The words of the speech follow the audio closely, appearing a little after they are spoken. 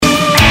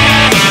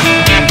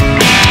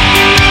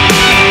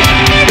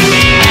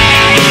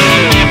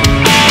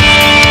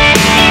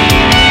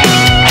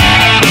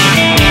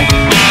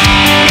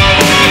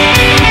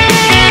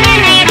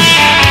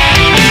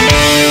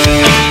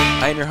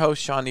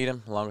host, Shawn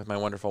Needham, along with my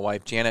wonderful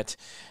wife, Janet.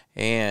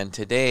 And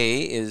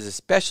today is a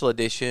special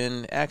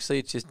edition. Actually,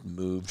 it's just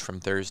moved from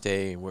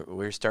Thursday.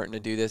 We're starting to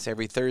do this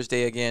every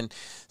Thursday again.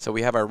 So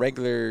we have our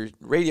regular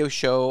radio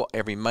show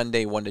every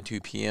Monday, 1 to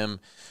 2 p.m.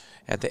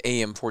 at the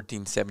AM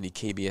 1470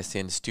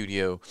 KBSN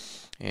studio.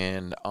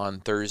 And on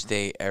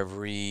Thursday,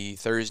 every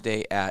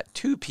Thursday at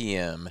 2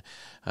 p.m.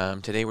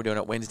 Today we're doing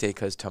it Wednesday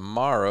because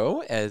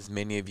tomorrow, as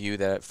many of you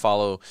that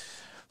follow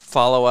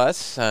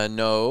us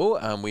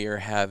know, we are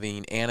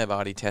having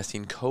antibody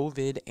testing,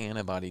 COVID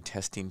antibody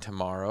testing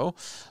tomorrow.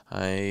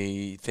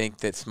 I think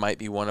this might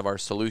be one of our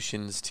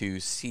solutions to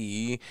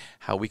see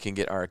how we can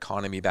get our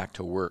economy back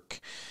to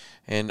work.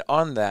 And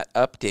on that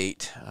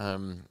update,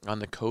 on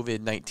the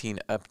COVID-19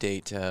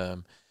 update,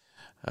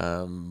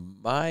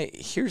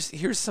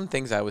 here's some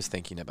things I was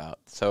thinking about.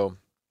 So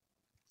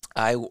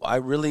I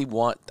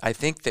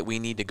think that we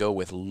need to go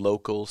with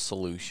local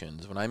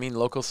solutions. When I mean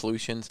local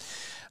solutions,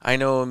 I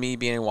know, me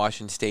being in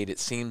Washington State, it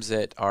seems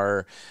that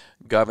our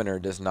governor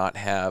does not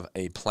have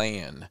a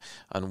plan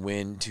on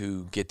when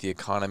to get the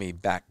economy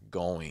back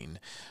going.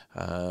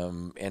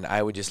 And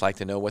I would just like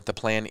to know what the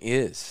plan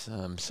is.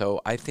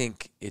 So I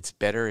think it's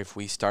better if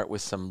we start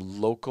with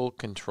some local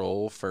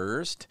control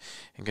first,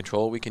 and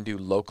control we can do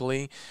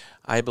locally.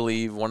 I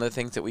believe one of the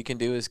things that we can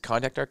do is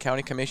contact our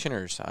county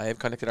commissioners. I have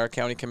contacted our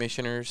county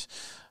commissioners,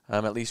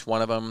 at least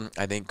one of them.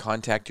 I think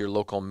contact your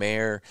local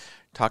mayor.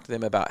 Talk to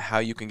them about how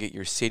you can get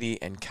your city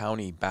and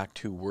county back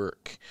to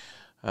work.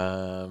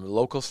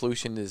 Local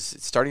solution is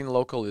starting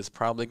local is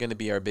probably going to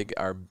be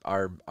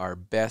our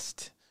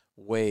best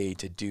way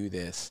to do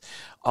this.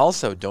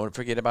 Also, don't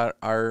forget about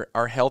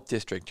our health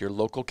district, your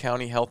local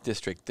county health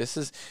district. This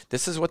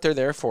is what they're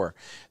there for.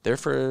 They're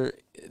for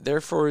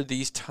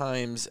these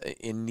times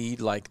in need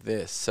like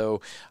this.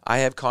 So I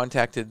have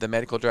contacted the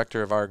medical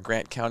director of our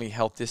Grant County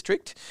Health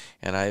District,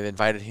 and I've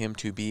invited him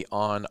to be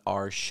on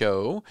our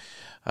show.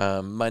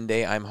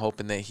 Monday, I'm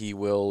hoping that he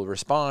will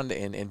respond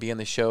and be on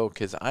the show,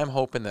 because I'm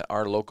hoping that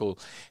our local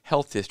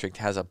health district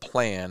has a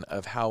plan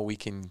of how we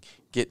can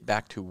get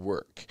back to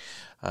work.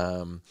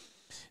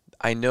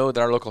 I know that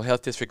our local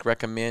health district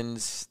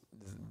recommends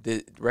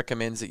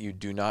that you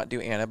do not do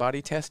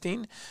antibody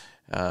testing.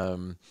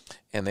 And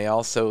they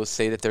also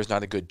say that there's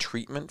not a good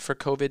treatment for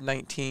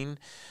COVID-19.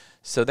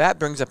 So that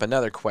brings up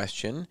another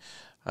question.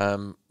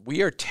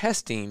 We are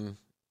testing,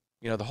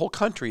 the whole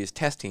country is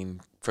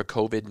testing for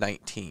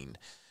COVID-19,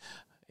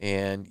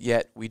 and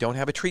yet we don't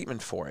have a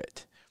treatment for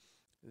it.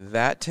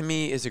 That, to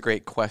me, is a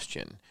great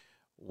question.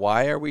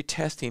 Why are we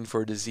testing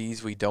for a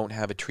disease we don't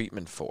have a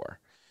treatment for?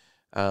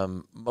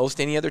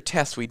 Most any other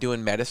tests we do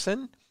in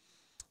medicine,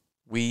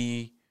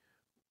 the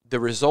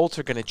results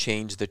are going to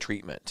change the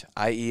treatment.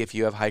 I.e., if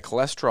you have high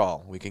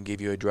cholesterol, we can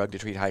give you a drug to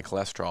treat high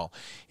cholesterol.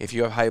 If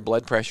you have high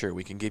blood pressure,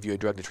 we can give you a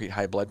drug to treat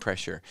high blood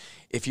pressure.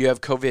 If you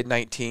have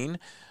COVID-19,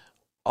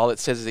 all it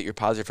says is that you're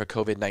positive for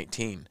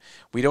COVID-19.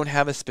 We don't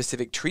have a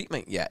specific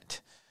treatment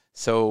yet.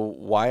 So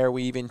why are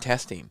we even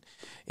testing?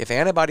 If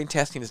antibody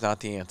testing is not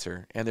the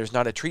answer and there's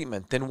not a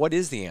treatment, then what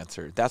is the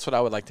answer? That's what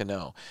I would like to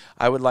know.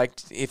 I would like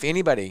if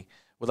anybody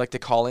would like to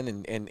call in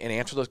and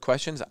answer those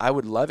questions, I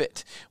would love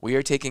it. We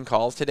are taking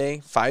calls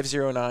today,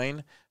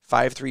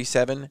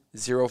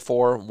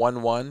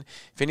 509-537-0411.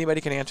 If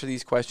anybody can answer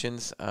these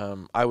questions,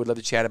 I would love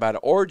to chat about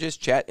it, or just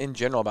chat in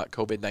general about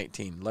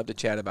COVID-19. Love to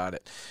chat about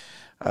it.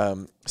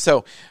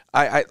 So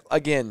I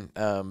again,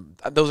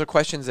 those are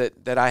questions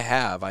that I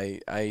have.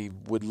 I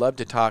would love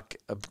to talk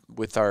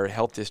with our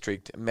health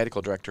district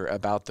medical director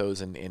about those,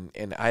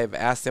 and I have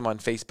asked them on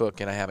Facebook,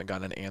 and I haven't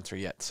gotten an answer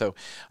yet. So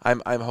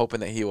I'm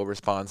hoping that he will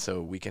respond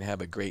so we can have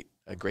a great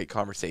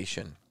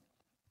conversation.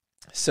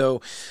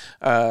 So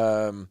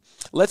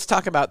let's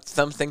talk about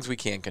some things we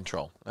can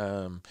control.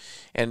 And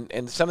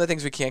some of the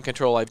things we can't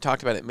control, I've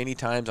talked about it many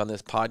times on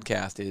this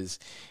podcast, is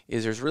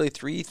there's really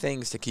three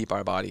things to keep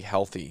our body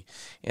healthy.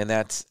 And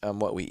that's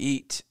what we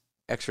eat,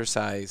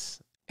 exercise,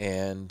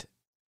 and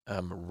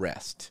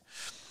rest.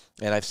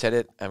 And I've said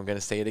it, I'm going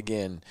to say it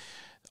again.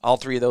 All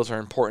three of those are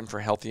important for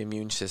a healthy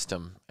immune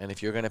system. And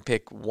if you're going to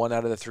pick one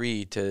out of the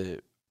three to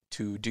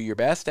do your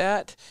best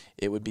at,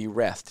 it would be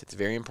rest. It's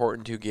very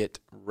important to get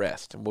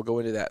rest. And we'll go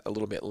into that a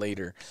little bit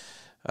later,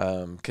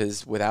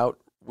 because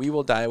we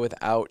will die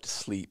without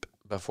sleep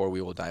before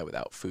we will die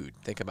without food.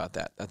 Think about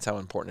that. That's how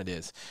important it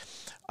is.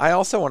 I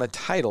also want to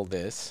title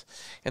this,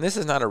 and this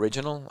is not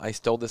original. I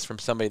stole this from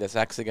somebody that's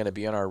actually going to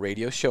be on our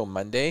radio show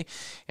Monday,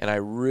 and I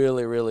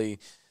really, really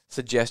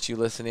suggest you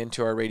listen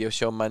into our radio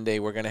show Monday.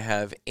 We're going to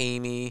have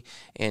Amy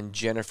and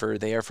Jennifer.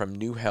 They are from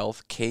New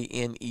Health,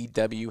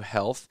 KNEW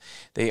Health.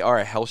 They are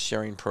a health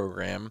sharing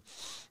program,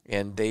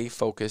 and they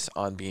focus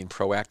on being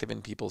proactive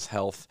in people's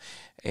health.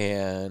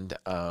 And,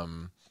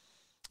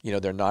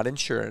 they're not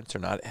insurance.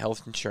 They're not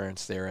health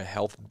insurance. They're a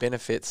health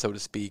benefit, so to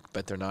speak,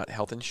 but they're not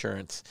health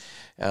insurance.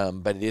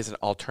 But it is an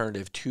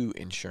alternative to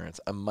insurance,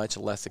 a much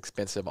less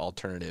expensive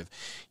alternative.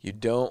 You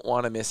don't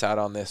want to miss out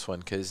on this one,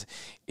 because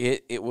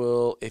it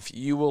will, if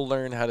you will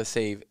learn how to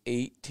save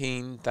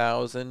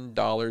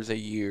 $18,000 a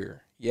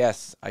year,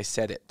 Yes, I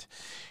said it.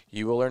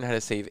 You will learn how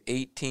to save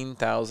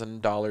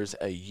 $18,000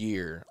 a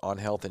year on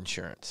health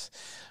insurance.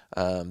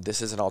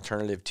 This is an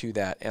alternative to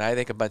that, and I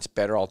think a much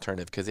better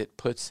alternative because it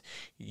puts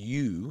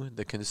you,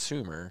 the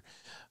consumer,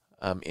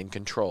 in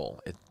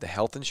control. The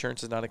health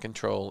insurance is not in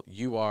control.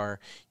 You are.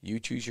 You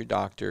choose your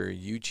doctor.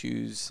 You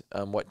choose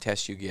what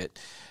tests you get,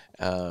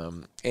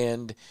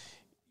 and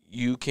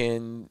you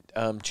can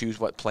choose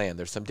what plan.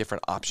 There's some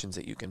different options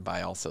that you can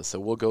buy also. So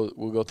we'll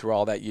go through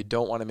all that. You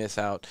don't want to miss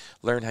out.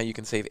 Learn how you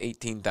can save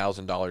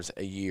 $18,000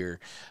 a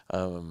year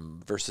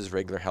versus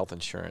regular health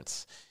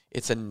insurance.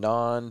 It's a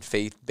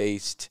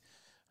non-faith-based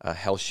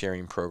health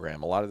sharing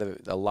program. A lot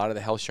of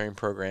the health sharing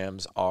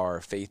programs are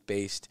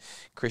faith-based,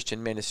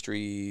 Christian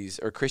ministries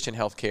or Christian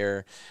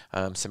healthcare,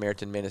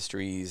 Samaritan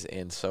ministries,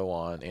 and so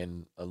on,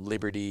 and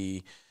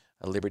Liberty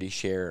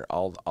Share,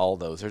 all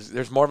those.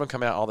 There's more of them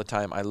coming out all the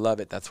time. I love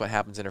it. That's what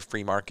happens in a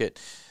free market.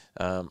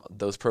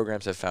 Those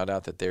programs have found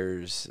out that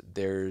there's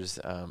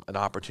an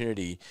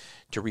opportunity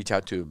to reach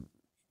out to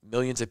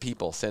millions of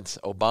people since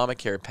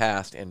Obamacare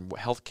passed and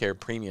healthcare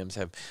premiums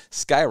have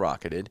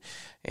skyrocketed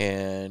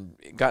and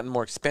gotten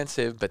more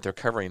expensive, but they're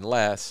covering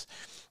less.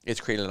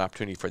 It's created an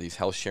opportunity for these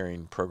health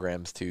sharing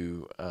programs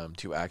to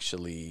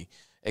actually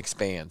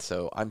expand.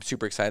 So I'm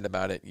super excited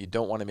about it. You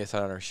don't want to miss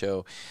out on our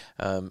show.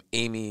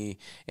 Amy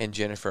and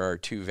Jennifer are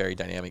two very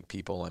dynamic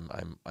people.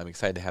 I'm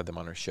excited to have them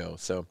on our show.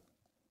 So,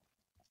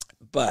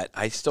 but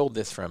I stole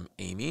this from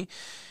Amy.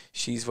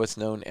 She's what's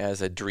known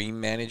as a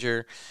dream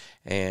manager,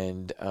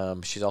 and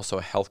she's also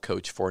a health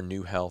coach for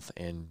New Health.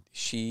 And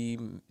she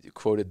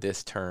quoted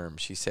this term.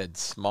 She said,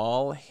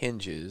 "Small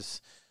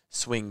hinges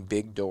swing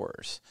big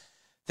doors."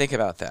 Think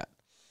about that.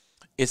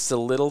 It's the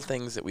little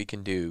things that we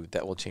can do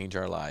that will change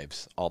our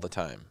lives all the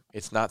time.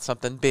 It's not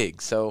something big.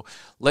 So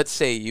let's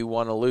say you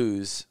want to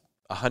lose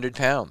 100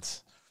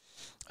 pounds.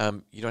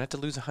 You don't have to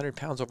lose 100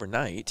 pounds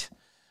overnight.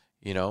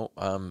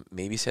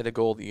 Maybe set a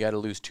goal that you got to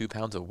lose 2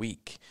 pounds a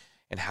week.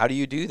 And how do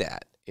you do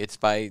that? It's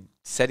by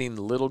setting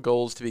little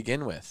goals to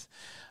begin with.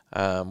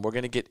 We're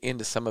going to get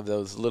into some of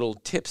those little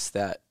tips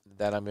that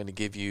I'm going to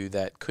give you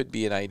that could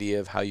be an idea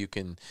of how you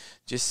can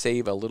just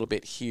save a little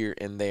bit here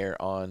and there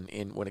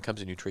when it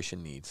comes to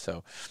nutrition needs.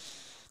 So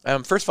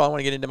first of all, I want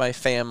to get into my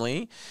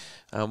family.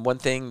 One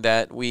thing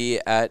that we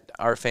at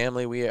our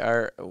family,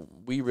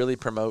 we really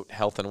promote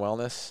health and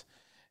wellness,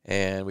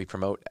 and we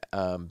promote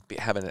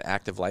having an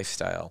active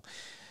lifestyle.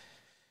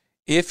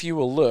 If you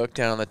will look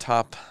down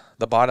on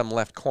the bottom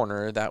left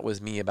corner, that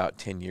was me about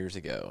 10 years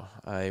ago.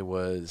 I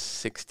was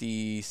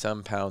 60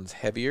 some pounds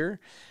heavier.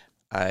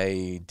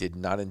 I did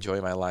not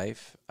enjoy my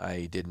life.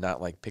 I did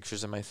not like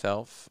pictures of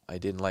myself. I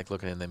didn't like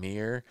looking in the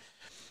mirror.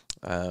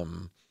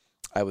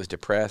 I was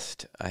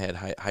depressed. I had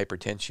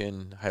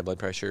hypertension, high blood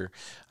pressure.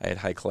 I had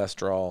high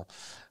cholesterol.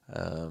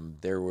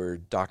 There were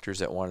doctors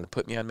that wanted to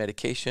put me on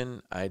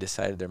medication. I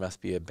decided there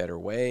must be a better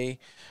way.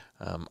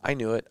 I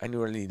knew it. I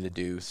knew what I needed to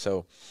do.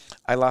 So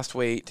I lost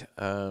weight,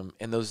 and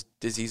those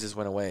diseases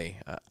went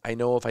away. I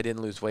know if I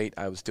didn't lose weight,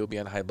 I would still be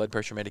on high blood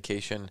pressure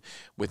medication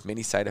with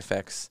many side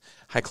effects,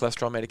 high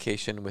cholesterol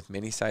medication with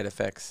many side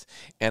effects,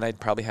 and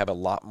I'd probably have a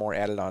lot more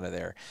added onto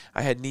there.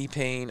 I had knee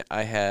pain.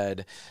 I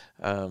had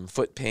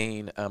foot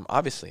pain.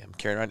 Obviously, I'm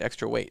carrying around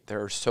extra weight.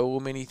 There are so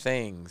many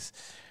things,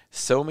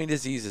 so many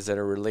diseases that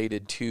are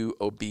related to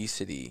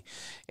obesity,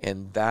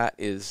 and that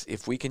is,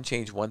 if we can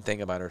change one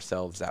thing about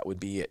ourselves, that would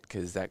be it,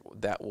 because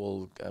that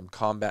will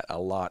combat a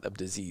lot of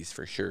disease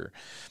for sure.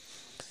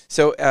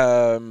 So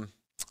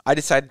I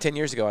decided 10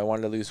 years ago I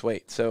wanted to lose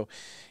weight. So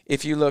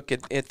if you look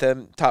at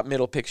the top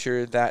middle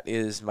picture, that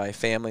is my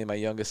family, my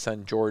youngest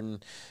son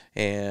Jordan,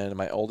 and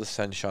my oldest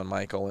son Shawn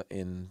Michael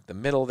in the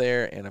middle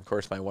there, and of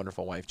course my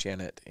wonderful wife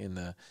Janet in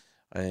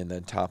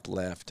the top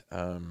left.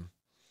 And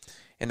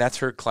that's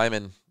her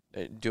climbing,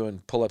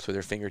 doing pull-ups with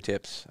her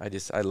fingertips.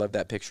 I love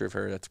that picture of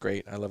her. That's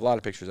great. I love a lot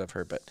of pictures of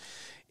her. But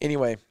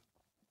anyway,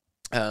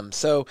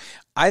 so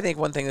I think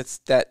one thing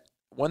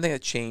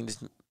that changed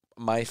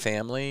my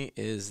family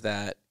is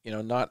that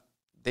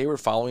they were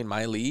following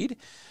my lead,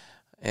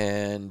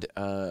 and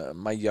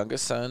my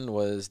youngest son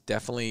was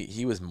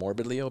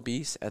morbidly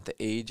obese at the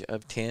age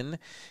of 10.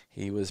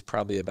 He was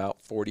probably about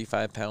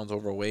 45 pounds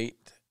overweight.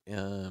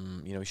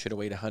 He should have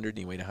weighed 100, and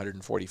he weighed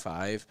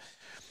 145.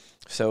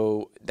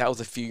 So that was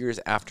a few years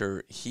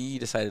after he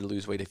decided to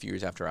lose weight, a few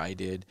years after I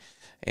did.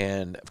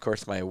 And, of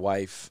course, my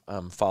wife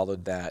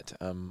followed that.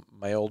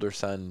 My older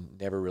son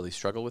never really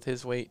struggled with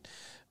his weight,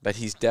 but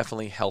he's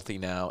definitely healthy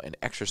now and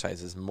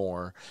exercises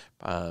more.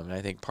 And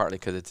I think partly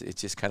because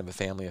it's just kind of a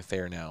family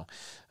affair now.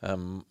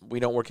 We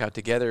don't work out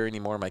together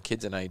anymore. My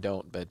kids and I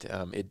don't, but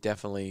they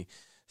definitely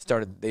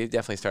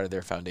started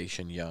their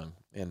foundation young,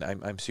 and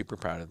I'm super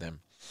proud of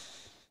them.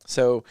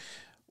 So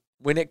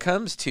when it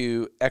comes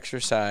to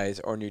exercise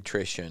or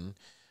nutrition,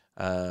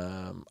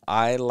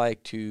 I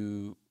like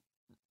to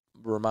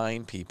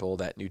remind people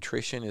that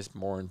nutrition is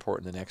more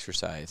important than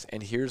exercise.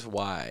 And here's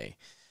why.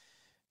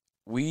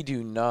 We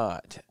do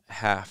not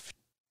have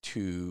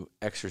to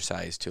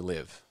exercise to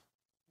live.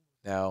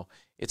 Now,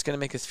 it's going to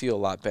make us feel a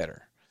lot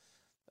better.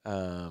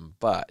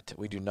 But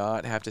we do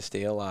not have to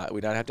stay alive.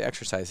 We don't have to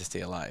exercise to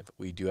stay alive.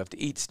 We do have to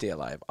eat to stay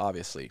alive,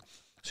 obviously.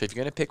 So if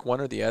you're going to pick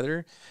one or the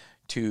other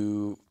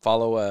to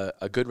follow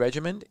a good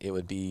regimen, it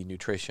would be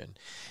nutrition.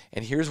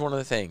 And here's one of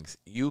the things.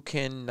 You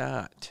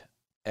cannot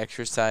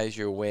exercise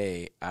your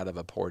way out of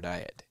a poor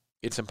diet.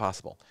 It's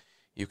impossible.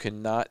 You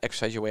cannot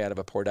exercise your way out of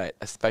a poor diet,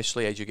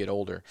 especially as you get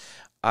older.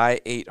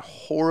 I ate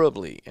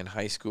horribly in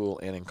high school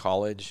and in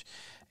college,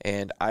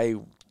 and I,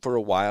 for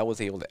a while, was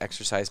able to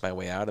exercise my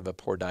way out of a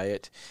poor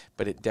diet,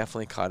 but it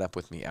definitely caught up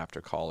with me after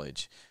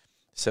college.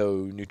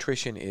 So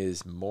nutrition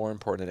is more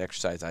important than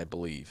exercise, I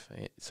believe.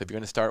 So if you're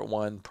going to start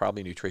one,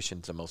 probably nutrition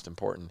is the most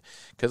important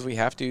because we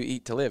have to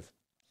eat to live.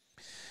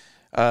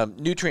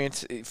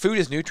 Nutrients, food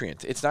is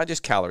nutrients. It's not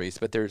just calories,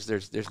 but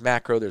there's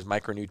macro, there's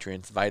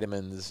micronutrients,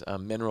 vitamins,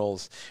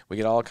 minerals. We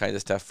get all kinds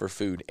of stuff for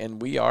food, and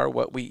we are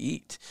what we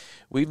eat.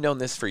 We've known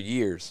this for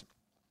years.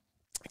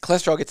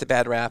 Cholesterol gets a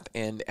bad rap,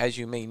 and as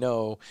you may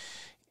know,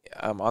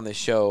 on this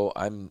show,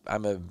 I'm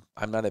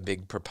not a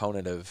big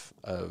proponent of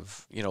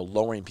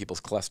lowering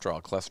people's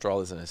cholesterol.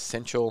 Cholesterol is an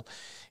essential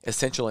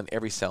in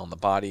every cell in the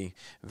body.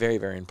 Very,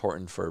 very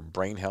important for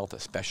brain health,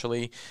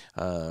 especially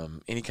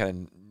any kind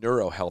of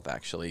neuro health,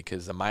 actually,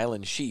 because the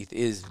myelin sheath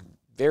is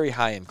very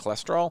high in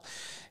cholesterol,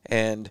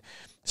 and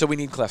so we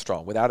need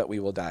cholesterol. Without it, we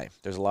will die.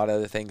 There's a lot of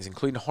other things,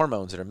 including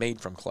hormones, that are made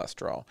from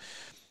cholesterol.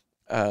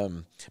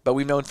 But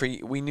we knew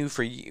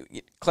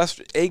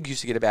eggs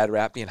used to get a bad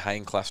rap being high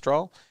in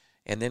cholesterol.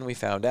 And then we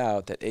found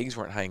out that eggs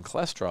weren't high in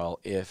cholesterol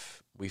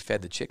if we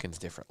fed the chickens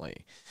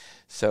differently.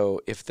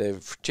 So if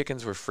the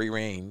chickens were free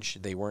range,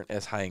 they weren't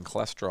as high in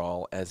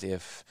cholesterol as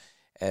if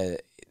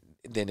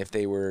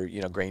they were,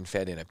 grain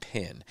fed in a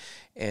pen.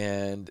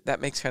 And that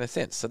makes kind of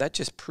sense. So that's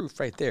just proof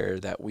right there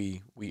that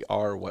we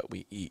are what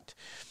we eat.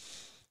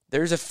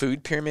 There's a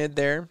food pyramid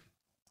there.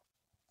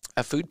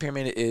 A food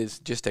pyramid is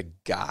just a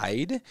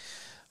guide.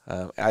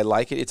 I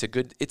like it. It's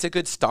a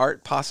good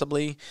start,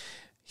 possibly.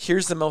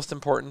 Here's the most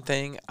important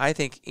thing. I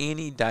think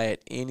any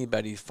diet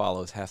anybody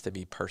follows has to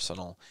be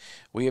personal.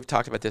 We have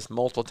talked about this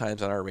multiple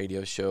times on our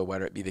radio show,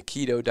 whether it be the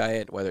keto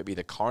diet, whether it be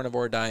the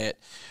carnivore diet,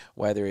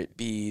 whether it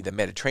be the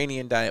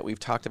Mediterranean diet. We've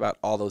talked about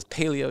all those,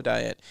 paleo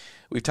diet.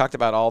 We've talked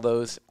about all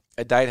those.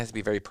 A diet has to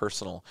be very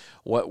personal.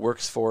 What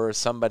works for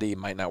somebody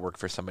might not work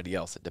for somebody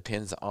else. It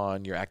depends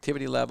on your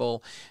activity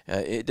level.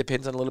 It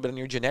depends on a little bit on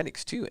your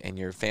genetics too, and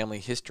your family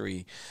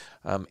history.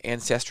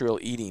 Ancestral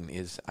eating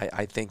is,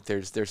 I think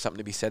there's something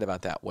to be said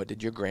about that. What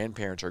did your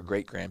grandparents or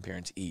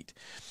great-grandparents eat?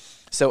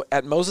 So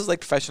at Moses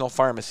Lake Professional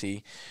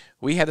Pharmacy,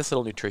 we had this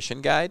little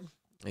nutrition guide.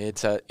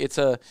 It's a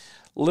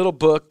little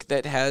book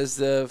that has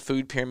the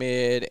food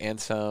pyramid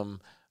and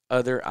some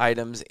other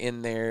items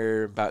in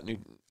there about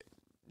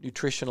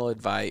nutritional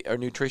advice or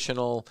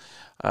nutritional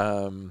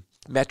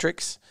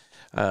metrics.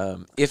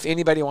 If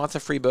anybody wants a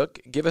free book,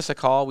 give us a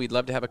call. We'd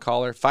love to have a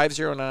caller.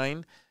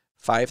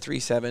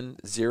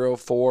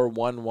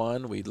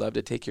 509-537-0411. We'd love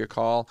to take your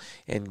call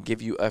and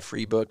give you a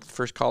free book.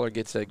 First caller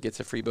gets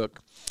a free book.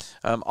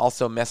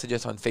 Also message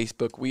us on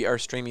Facebook. We are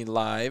streaming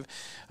live,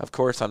 of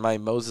course, on my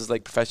Moses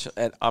Lake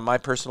on my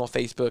personal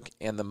Facebook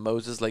and the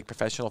Moses Lake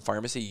Professional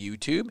Pharmacy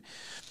YouTube.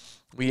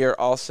 We are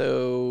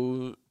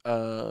also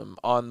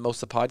on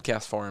most of the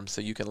podcast forums,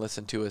 so you can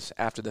listen to us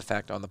after the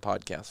fact on the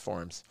podcast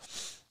forums.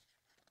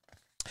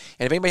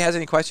 And if anybody has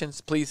any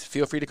questions, please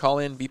feel free to call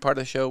in, be part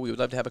of the show. We would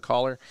love to have a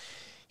caller.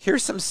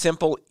 Here's some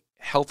simple,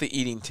 healthy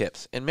eating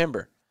tips. And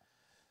remember,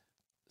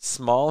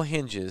 small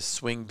hinges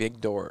swing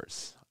big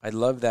doors. I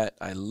love that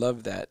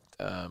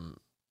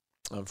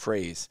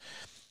phrase.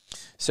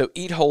 So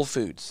eat whole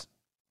foods.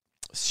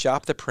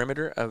 Shop the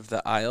perimeter of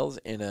the aisles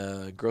in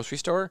a grocery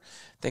store.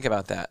 Think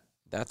about that.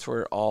 That's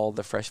where all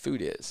the fresh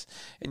food is.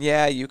 And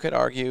yeah, you could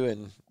argue,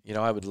 and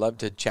I would love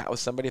to chat with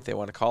somebody if they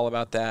want to call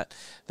about that.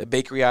 The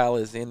bakery aisle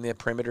is in the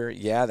perimeter.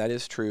 Yeah, that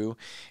is true.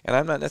 And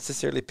I'm not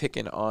necessarily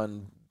picking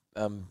on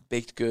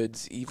baked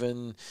goods,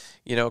 even,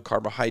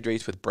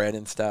 carbohydrates with bread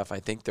and stuff.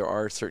 I think there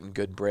are certain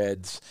good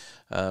breads,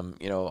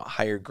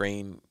 higher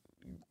grain,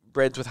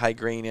 breads with high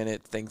grain in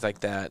it, things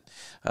like that.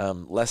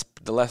 The less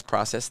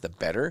processed, the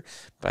better.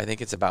 But I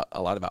think it's a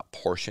lot about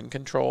portion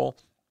control.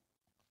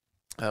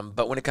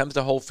 But when it comes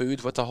to whole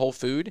foods, what's a whole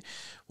food?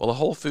 Well, a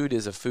whole food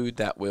is a food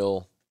that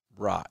will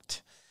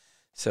rot.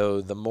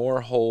 So the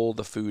more whole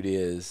the food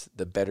is,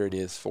 the better it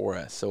is for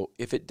us. So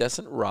if it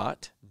doesn't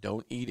rot,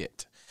 don't eat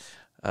it.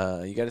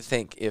 You got to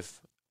think, if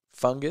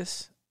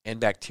fungus and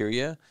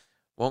bacteria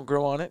won't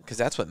grow on it, because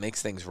that's what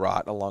makes things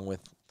rot, along with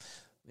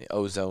the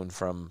ozone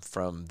from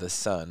the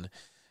sun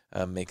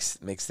makes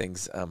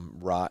things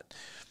rot.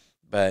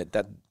 But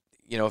that,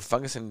 if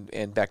fungus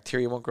and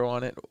bacteria won't grow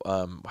on it,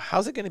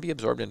 how's it going to be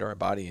absorbed into our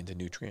body, into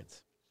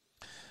nutrients?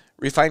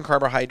 Refined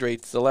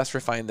carbohydrates, the less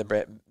refined the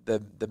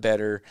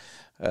better.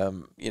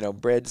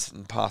 Breads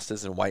and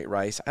pastas and white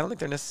rice, I don't think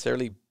they're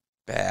necessarily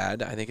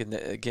bad. I think,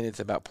 again, it's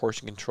about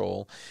portion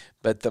control.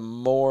 But the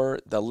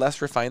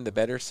less refined, the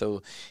better.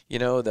 So,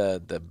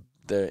 the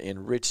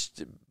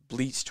enriched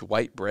bleached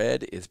white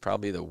bread is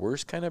probably the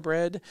worst kind of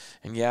bread.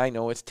 And yeah, I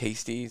know it's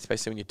tasty,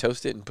 especially when you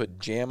toast it and put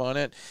jam on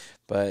it.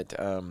 But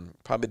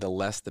probably the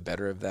less, the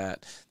better of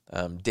that.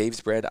 Dave's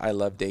bread, I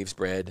love Dave's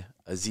bread.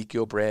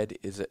 Ezekiel bread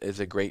is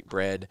a great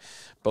bread.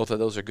 Both of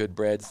those are good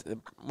breads.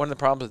 One of the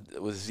problems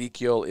with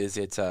Ezekiel is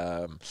it's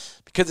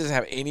because it doesn't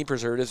have any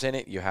preservatives in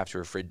it. You have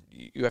to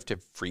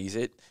freeze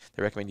it.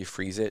 They recommend you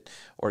freeze it,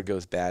 or it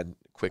goes bad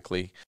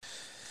quickly.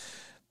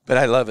 But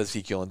I love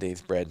Ezekiel and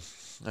Dave's bread.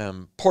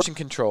 Portion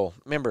control.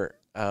 Remember,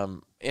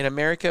 in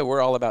America,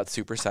 we're all about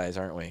supersize,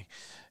 aren't we?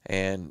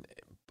 And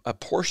a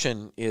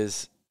portion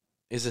is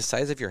the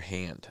size of your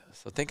hand.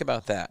 So think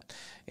about that.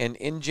 And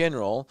in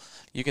general,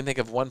 you can think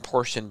of one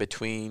portion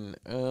between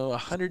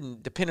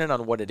 100, depending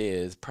on what it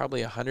is,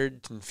 probably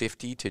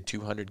 150 to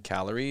 200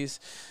 calories,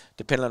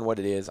 depending on what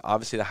it is.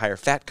 Obviously, the higher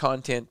fat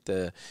content,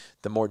 the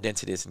more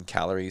dense it is in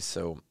calories,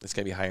 so it's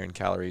going to be higher in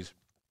calories.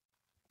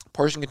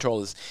 Portion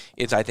control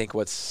is, I think,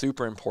 what's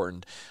super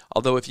important.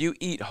 Although if you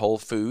eat whole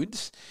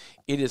foods,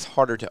 it is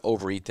harder to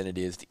overeat than it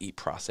is to eat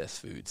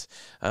processed foods.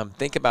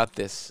 Think about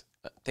this.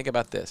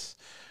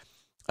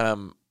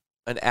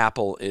 An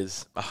apple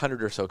is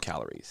 100 or so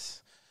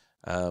calories.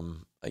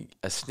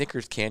 A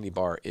Snickers candy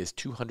bar is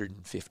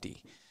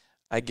 250.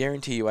 I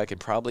guarantee you I could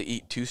probably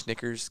eat 2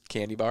 Snickers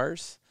candy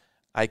bars.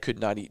 I could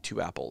not eat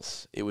 2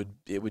 apples. It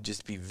would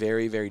just be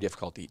very, very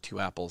difficult to eat 2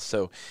 apples.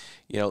 So,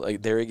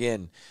 like there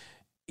again,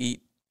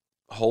 eat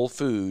whole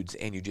foods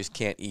and you just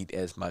can't eat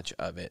as much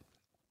of it.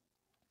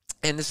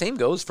 And the same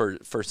goes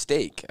for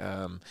steak.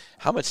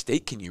 How much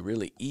steak can you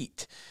really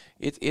eat?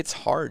 It's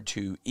hard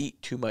to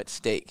eat too much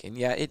steak. And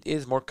yeah, it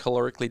is more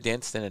calorically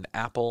dense than an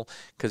apple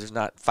because there's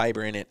not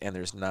fiber in it and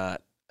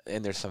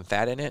there's some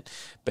fat in it.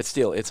 But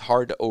still, it's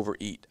hard to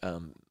overeat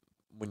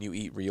when you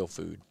eat real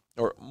food.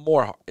 Or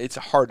more, it's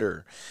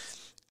harder.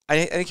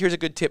 I think here's a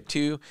good tip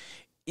too.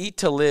 Eat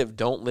to live,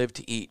 don't live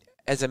to eat.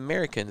 As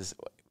Americans,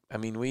 I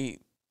mean, we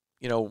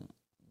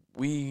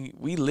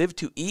live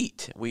to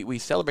eat. We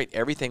celebrate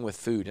everything with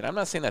food. And I'm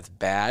not saying that's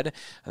bad.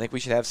 I think we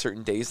should have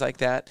certain days like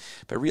that.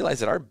 But realize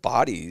that our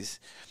bodies,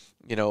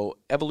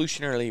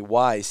 evolutionarily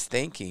wise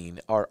thinking,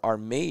 are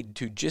made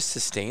to just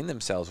sustain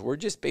themselves. We're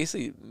just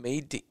basically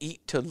made to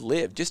eat to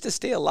live, just to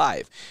stay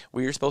alive.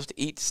 We are supposed to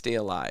eat to stay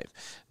alive.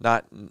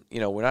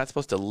 We're not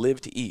supposed to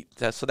live to eat.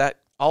 So that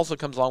also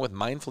comes along with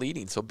mindful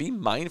eating. So be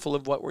mindful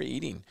of what we're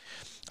eating.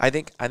 I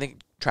think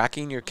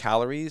tracking your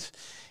calories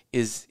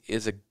is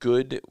a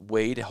good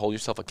way to hold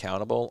yourself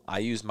accountable. I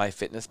use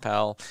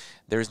MyFitnessPal.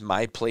 There's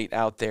MyPlate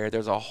out there.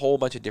 There's a whole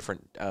bunch of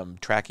different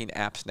tracking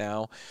apps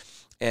now.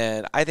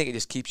 And I think it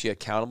just keeps you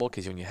accountable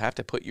because when you have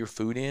to put your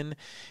food in,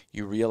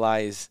 you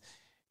realize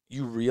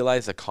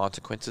the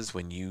consequences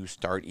when you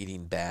start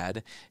eating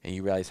bad, and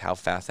you realize how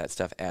fast that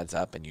stuff adds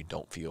up and you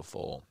don't feel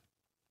full.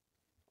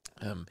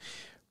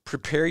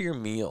 Prepare your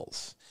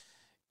meals.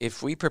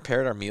 If we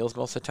prepared our meals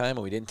most of the time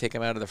and we didn't take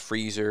them out of the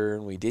freezer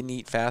and we didn't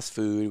eat fast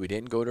food, we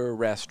didn't go to a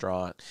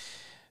restaurant,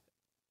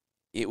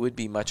 it would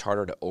be much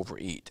harder to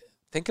overeat.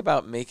 Think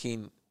about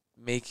making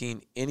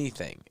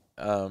anything,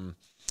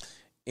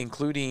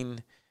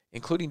 including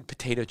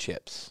potato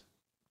chips.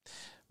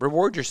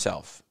 Reward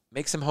yourself.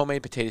 Make some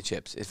homemade potato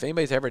chips. If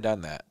anybody's ever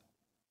done that,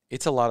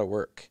 it's a lot of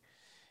work.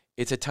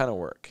 It's a ton of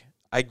work.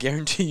 I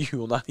guarantee you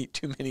will not eat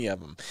too many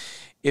of them.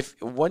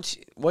 If once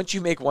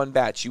you make one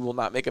batch, you will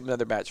not make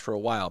another batch for a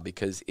while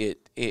because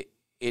it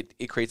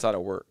creates a lot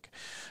of work.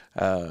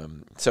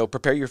 So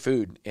prepare your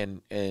food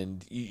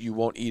and you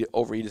won't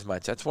overeat as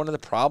much. That's one of the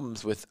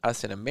problems with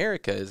us in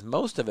America is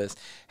most of us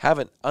have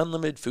an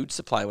unlimited food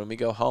supply when we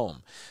go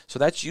home. So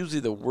that's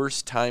usually the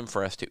worst time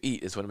for us to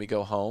eat is when we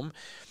go home.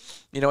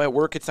 At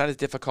work, it's not as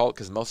difficult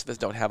because most of us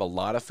don't have a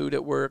lot of food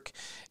at work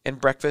and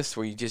breakfast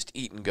where you just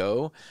eat and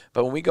go.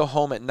 But when we go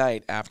home at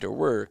night after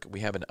work,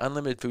 we have an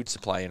unlimited food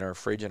supply in our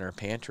fridge and our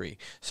pantry.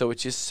 So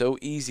it's just so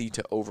easy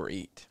to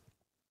overeat.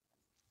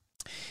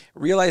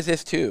 Realize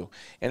this too.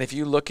 And if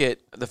you look at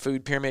the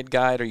Food Pyramid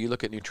Guide or you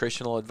look at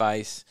nutritional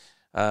advice,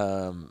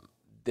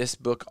 this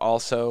book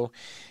also,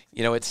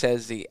 it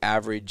says the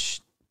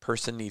average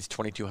person needs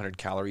 2,200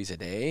 calories a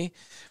day.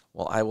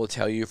 Well, I will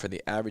tell you for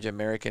the average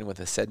American with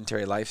a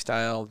sedentary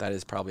lifestyle, that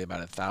is probably about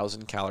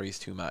 1,000 calories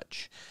too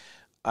much.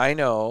 I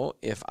know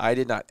if I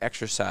did not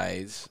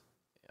exercise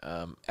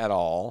at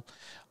all,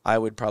 I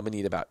would probably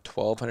need about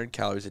 1,200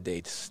 calories a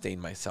day to sustain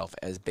myself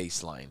as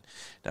baseline.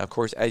 Now, of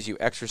course, as you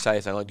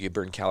exercise, not only do you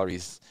burn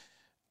calories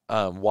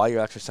while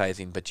you're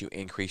exercising, but you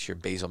increase your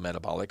basal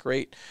metabolic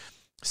rate.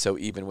 So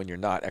even when you're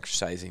not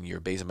exercising, your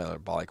basal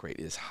metabolic rate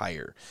is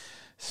higher.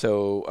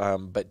 So,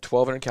 but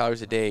 1,200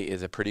 calories a day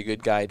is a pretty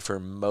good guide for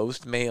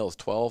most males,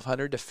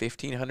 1,200 to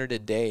 1,500 a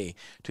day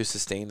to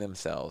sustain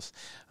themselves.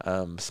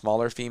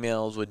 Smaller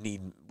females would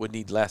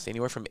need less,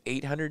 anywhere from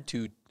 800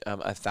 to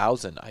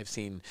 1,000. I've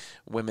seen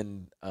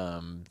women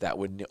that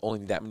would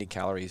only need that many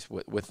calories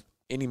with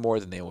any more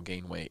than they will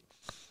gain weight.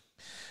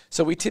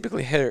 So we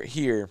typically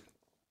hear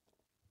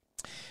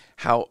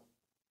how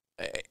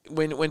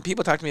when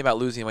people talk to me about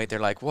losing weight, they're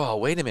like, "Whoa,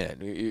 wait a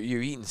minute!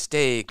 You're eating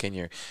steak and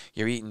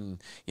you're eating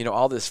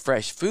all this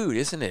fresh food.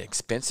 Isn't it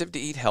expensive to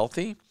eat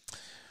healthy?"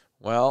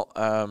 Well,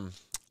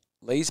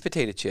 Lay's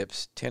potato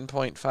chips,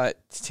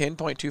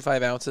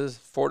 10.25 ounces,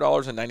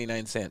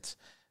 $4.99.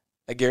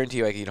 I guarantee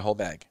you, I can eat a whole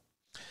bag.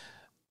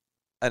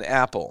 An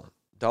apple,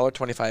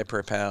 $1.25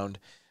 per pound.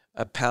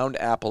 A pound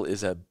apple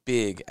is a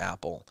big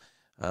apple.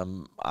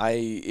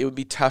 It would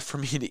be tough for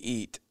me to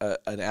eat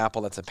an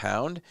apple that's a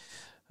pound.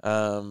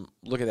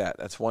 Look at that.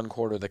 That's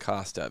 1/4 the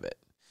cost of it.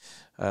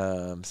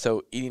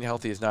 So eating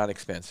healthy is not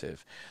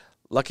expensive.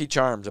 Lucky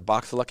Charms, a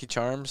box of Lucky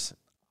Charms.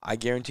 I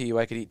guarantee you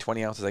I could eat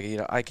 20 ounces.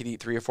 I could eat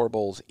 3 or 4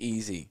 bowls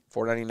easy.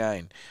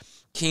 $4.99.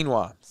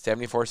 Quinoa,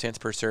 74 cents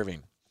per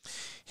serving.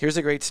 Here's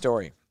a great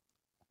story.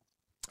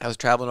 I was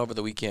traveling over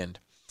the weekend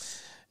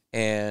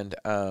and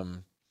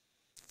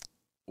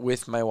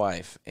with my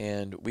wife,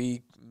 and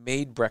we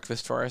made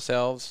breakfast for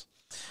ourselves,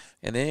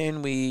 and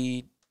then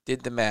we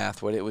did the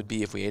math, what it would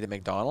be if we ate at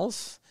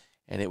McDonald's,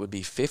 and it would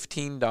be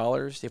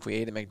 $15 if we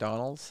ate at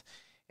McDonald's,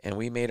 and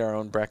we made our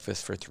own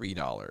breakfast for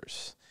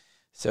 $3.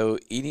 So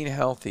eating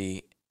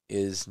healthy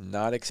is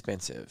not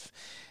expensive.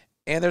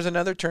 And there's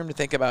another term to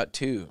think about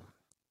too.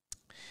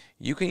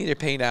 You can either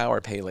pay now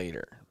or pay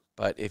later.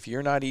 But if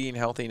you're not eating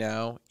healthy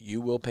now,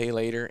 you will pay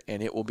later,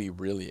 and it will be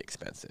really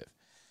expensive.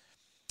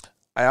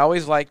 I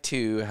always like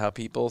how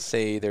people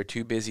say they're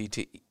too busy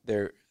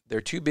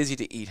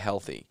to eat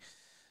healthy.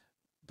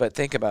 But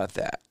think about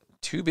that.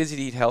 Too busy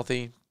to eat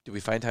healthy. Do we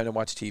find time to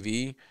watch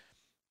TV?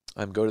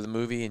 Go to the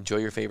movie, enjoy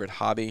your favorite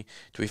hobby.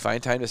 Do we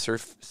find time to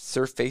surf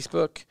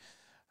Facebook?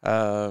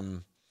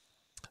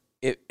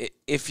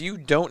 If you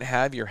don't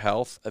have your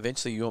health,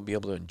 eventually you won't be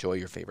able to enjoy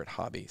your favorite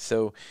hobby.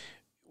 So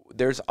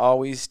there's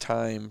always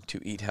time to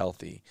eat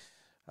healthy.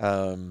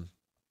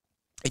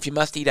 If you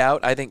must eat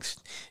out, I think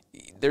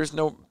there's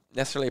no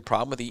necessarily a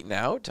problem with eating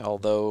out,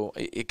 although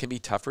it can be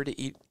tougher to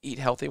eat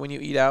healthy when you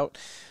eat out.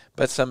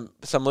 But some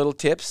little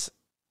tips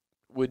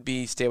would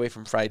be stay away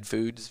from fried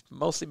foods,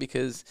 mostly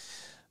because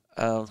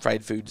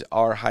fried foods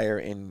are higher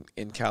in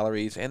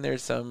calories, and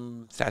there's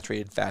some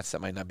saturated fats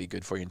that might not be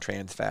good for you, and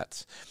trans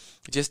fats.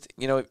 Just,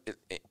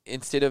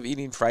 instead of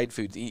eating fried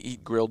foods,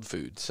 eat grilled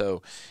food.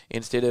 So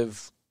instead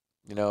of,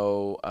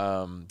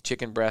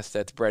 chicken breast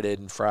that's breaded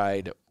and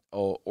fried,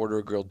 order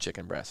a grilled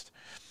chicken breast.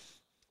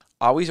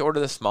 Always order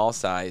the small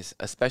size,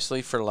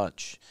 especially for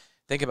lunch.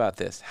 Think about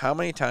this. How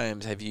many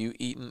times have you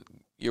eaten,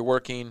 you're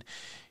working,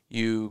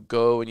 you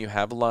go and you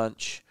have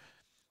lunch,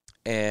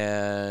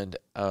 and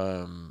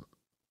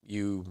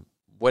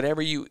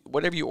whatever you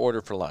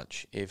order for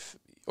lunch,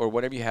 or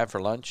whatever you have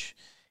for lunch,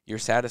 you're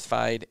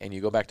satisfied, and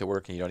you go back to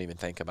work and you don't even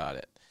think about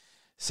it.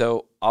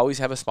 So always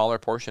have a smaller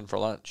portion for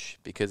lunch,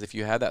 because if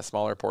you have that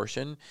smaller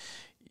portion,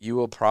 you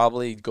will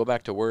probably go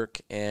back to work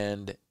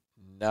and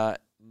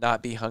not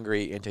be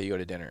hungry until you go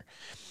to dinner.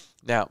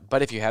 Now,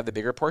 but if you have the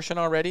bigger portion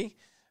already,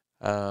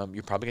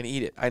 you're probably going to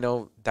eat it. I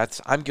know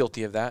I'm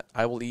guilty of that.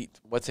 I will eat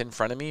what's in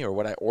front of me or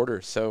what I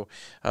order. So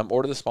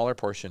order the smaller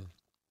portion.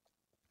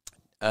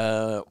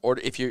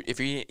 If you're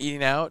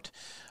eating out,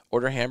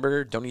 order a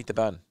hamburger. Don't eat the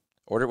bun.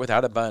 Order it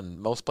without a bun.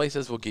 Most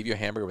places will give you a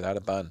hamburger without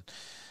a bun.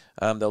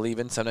 They'll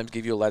even sometimes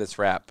give you a lettuce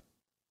wrap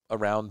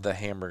around the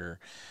hamburger.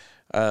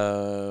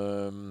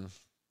 No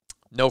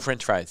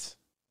French fries.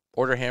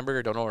 Order a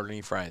hamburger. Don't order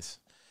any fries.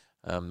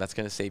 That's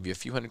going to save you a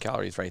few hundred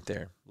calories right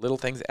there. Little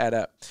things add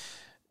up.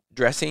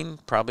 Dressing,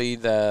 probably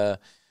the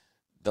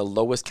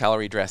lowest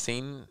calorie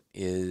dressing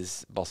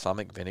is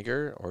balsamic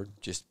vinegar, or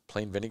just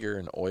plain vinegar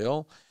and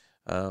oil.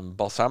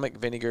 Balsamic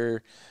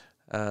vinegar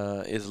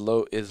is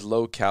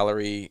low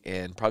calorie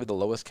and probably the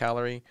lowest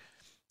calorie.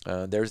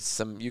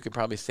 You could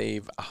probably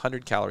save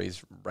 100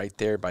 calories right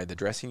there by the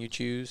dressing you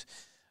choose.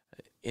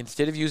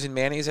 Instead of using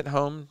mayonnaise at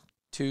home,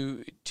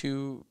 to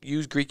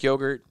use Greek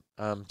yogurt.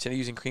 Instead of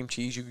using cream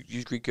cheese, you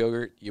use Greek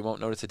yogurt. You won't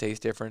notice a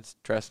taste difference.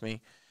 Trust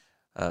me.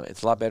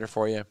 It's a lot better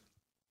for you.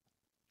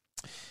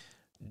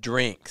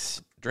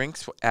 Drinks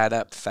add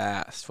up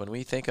fast. When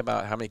we think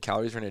about how many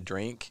calories we're in a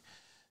drink,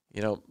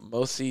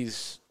 most of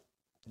these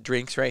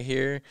drinks right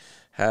here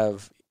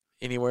have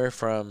anywhere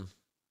from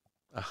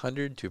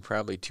 100 to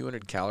probably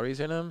 200 calories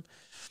in them.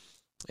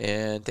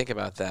 And think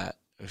about that.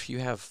 If you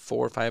have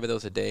 4 or 5 of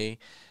those a day,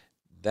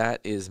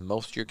 that is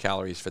most of your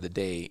calories for the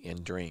day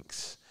in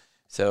drinks.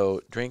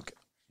 So drink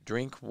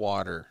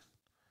water.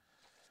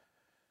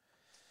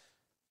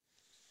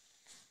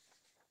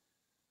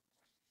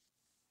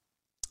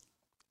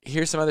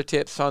 Here's some other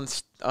tips on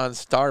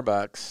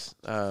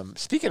Starbucks.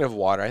 Speaking of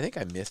water, I think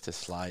I missed a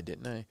slide,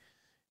 didn't I?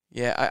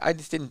 Yeah, I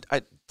just didn't.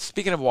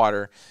 Speaking of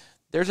water,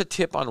 there's a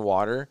tip on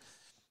water.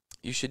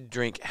 You should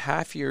drink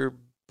half your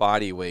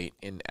body weight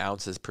in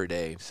ounces per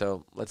day.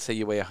 So let's say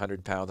you weigh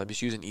 100 pounds. I'm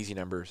just using easy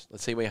numbers.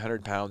 Let's say you weigh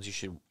 100 pounds. You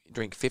should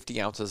drink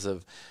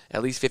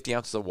at least 50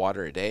 ounces of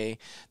water a day.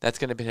 That's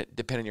going to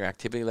depend on your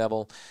activity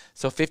level.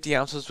 So 50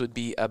 ounces would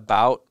be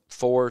about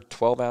 4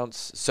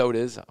 12-ounce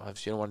sodas.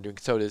 Obviously, you don't want to drink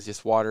sodas,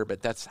 just water,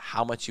 but that's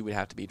how much you would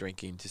have to be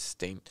drinking to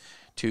sustain,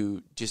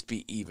 to just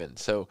be even.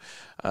 So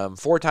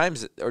 4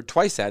 times or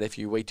twice that if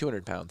you weigh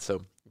 200 pounds.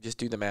 So just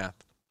do the math.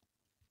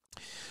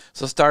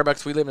 So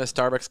Starbucks, we live in a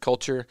Starbucks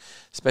culture,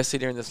 especially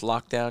during this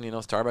lockdown. You know,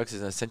 Starbucks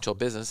is an essential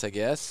business, I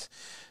guess.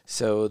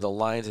 So the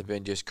lines have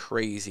been just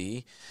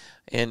crazy.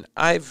 And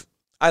I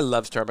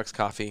love Starbucks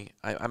coffee.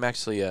 I'm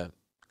actually a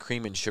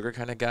cream and sugar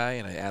kind of guy,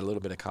 and I add a little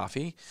bit of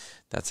coffee.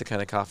 That's the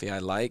kind of coffee I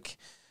like.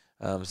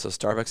 So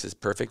Starbucks is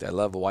perfect. I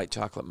love a white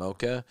chocolate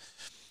mocha.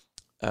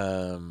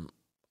 A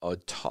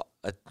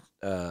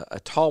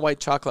tall white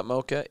chocolate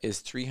mocha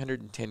is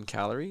 310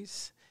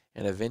 calories,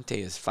 and a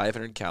venti is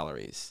 500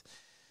 calories.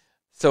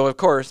 So, of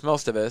course,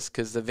 most of us,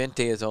 because the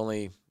venti is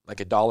only like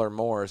 $1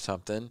 more or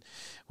something,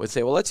 would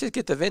say, well, let's just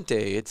get the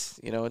venti. It's,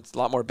 you know, it's a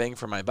lot more bang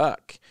for my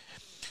buck.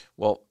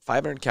 Well,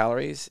 500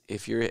 calories,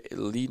 if you're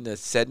leading a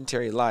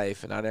sedentary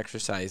life and not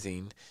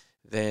exercising,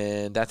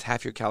 then that's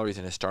half your calories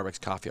in a Starbucks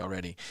coffee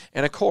already.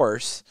 And, of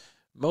course,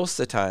 most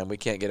of the time we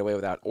can't get away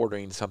without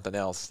ordering something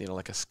else, you know,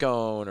 like a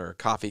scone or a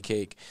coffee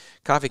cake.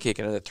 Coffee cake,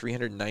 another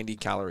 390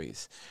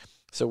 calories.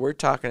 So we're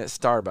talking at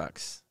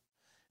Starbucks.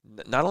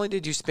 Not only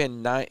did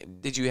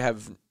you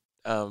have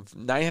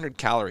 900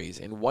 calories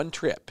in one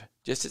trip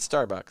just at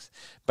Starbucks,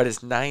 but it's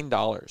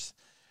 $9.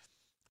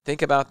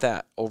 Think about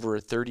that over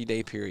a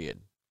 30-day period.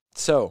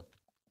 So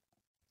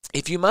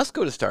if you must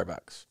go to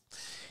Starbucks,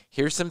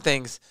 here's some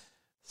things.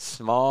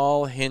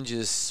 Small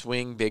hinges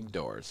swing big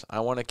doors.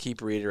 I want to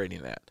keep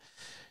reiterating that.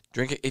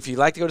 If you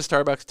like to go to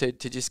Starbucks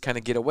to just kind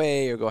of get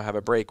away or go have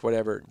a break,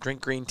 whatever,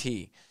 drink green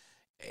tea.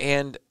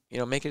 And, you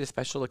know, make it a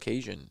special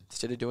occasion.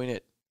 Instead of doing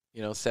it,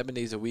 you know, 7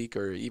 days a week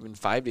or even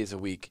 5 days a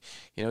week,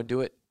 you know,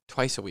 do it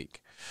twice a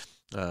week.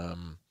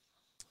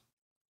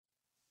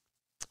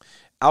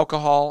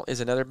 Alcohol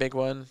is another big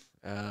one.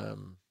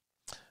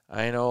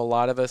 I know a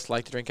lot of us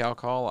like to drink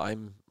alcohol.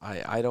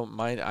 I don't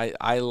mind.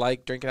 I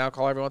like drinking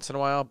alcohol every once in a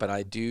while, but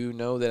I do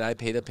know that I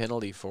paid a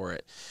penalty for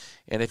it.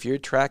 And if you're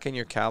tracking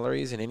your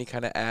calories in any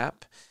kind of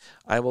app,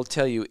 I will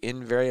tell you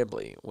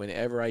invariably,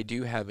 whenever I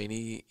do have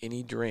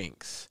any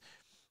drinks,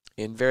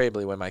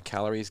 invariably when my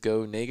calories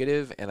go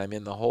negative and I'm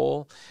in the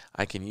hole,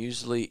 I can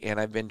usually, and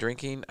I've been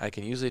drinking, I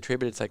can usually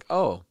attribute it's like,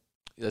 oh,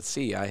 let's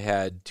see, I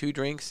had 2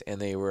 drinks and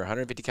they were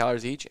 150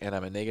 calories each and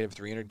I'm a negative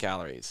 300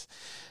 calories.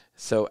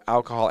 So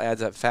alcohol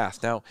adds up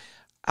fast. Now,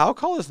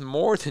 alcohol is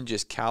more than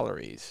just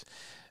calories.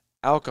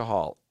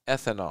 Alcohol,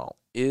 ethanol,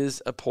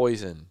 is a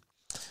poison.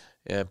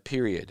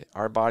 Period.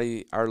 Our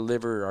body, our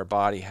liver, our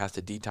body has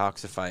to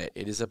detoxify it.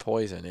 It is a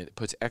poison. It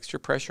puts extra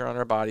pressure on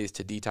our bodies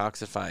to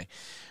detoxify,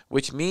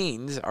 which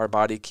means our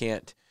body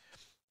can't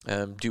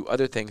do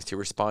other things to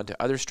respond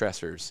to other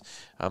stressors.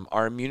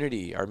 Our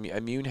immunity, our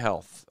immune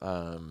health,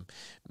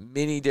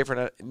 many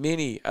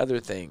other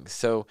things.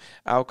 So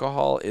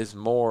alcohol is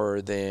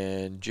more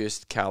than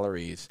just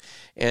calories.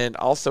 And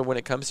also when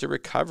it comes to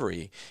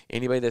recovery,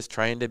 anybody that's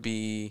trying to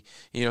be,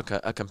 you know,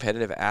 a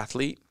competitive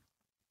athlete,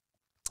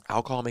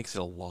 alcohol makes it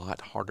a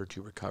lot harder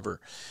to recover.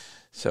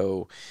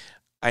 So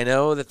I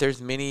know that there's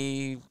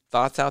many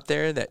thoughts out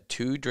there that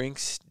 2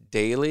 drinks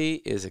daily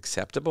is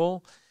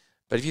acceptable.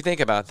 But if you think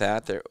about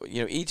that, there,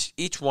 you know,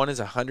 each one is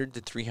 100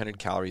 to 300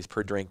 calories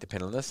per drink,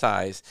 depending on the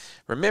size.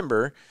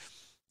 Remember,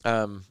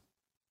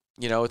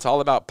 you know, it's all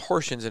about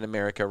portions in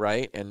America,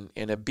 right? And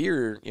a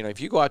beer, you know,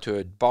 if you go out to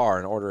a bar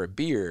and order a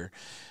beer,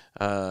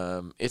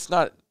 it's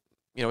not,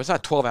 you know, it's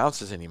not 12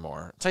 ounces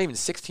anymore. It's not even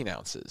 16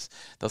 ounces.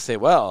 They'll say,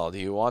 well, do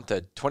you want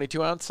the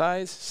 22-ounce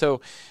size?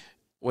 So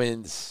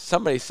when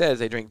somebody says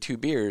they drink 2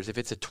 beers, if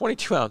it's a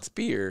 22-ounce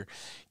beer,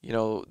 you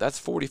know, that's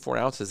 44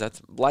 ounces.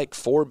 That's like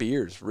 4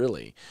 beers,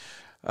 really.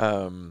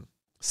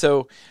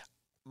 So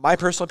my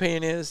personal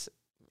opinion is,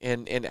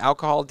 and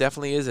alcohol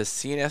definitely is a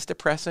CNS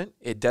depressant.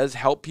 It does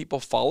help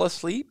people fall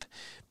asleep,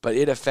 but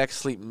it affects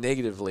sleep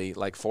negatively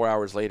like 4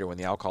 hours later when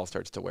the alcohol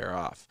starts to wear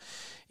off.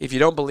 If you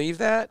don't believe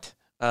that,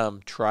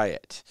 try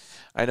it.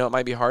 I know it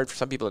might be hard for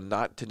some people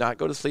to not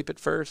go to sleep at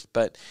first,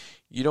 but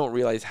you don't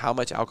realize how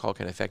much alcohol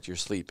can affect your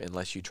sleep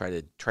unless you try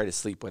to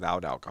sleep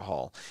without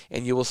alcohol,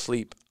 and you will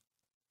sleep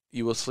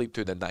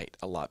through the night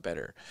a lot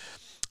better.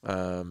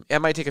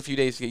 It might take a few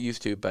days to get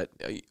used to, but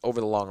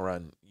over the long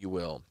run, you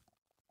will.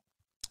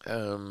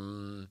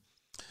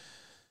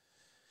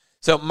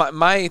 So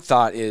my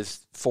thought is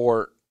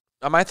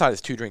my thought is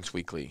 2 drinks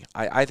weekly.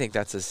 I think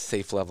that's a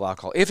safe level of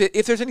alcohol.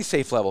 If there's any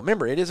safe level,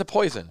 remember, it is a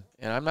poison.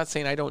 And I'm not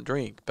saying I don't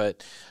drink,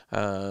 but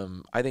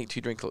I think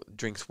 2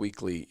 drinks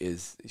weekly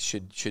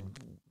should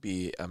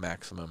be a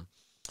maximum.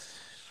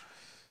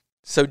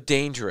 So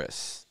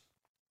dangerous.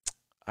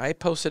 I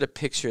posted a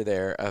picture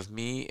there of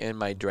me and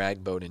my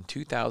drag boat in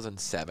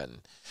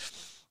 2007.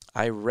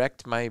 I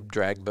wrecked my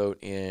drag boat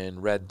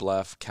in Red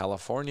Bluff,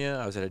 California.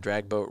 I was at a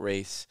drag boat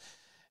race,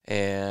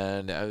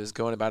 and I was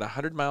going about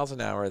 100 miles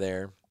an hour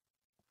there.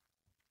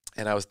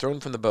 And I was thrown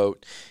from the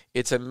boat.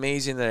 It's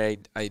amazing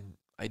that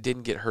I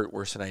didn't get hurt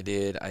worse than I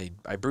did.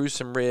 I bruised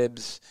some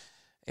ribs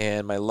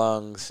and my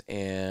lungs,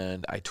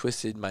 and I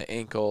twisted my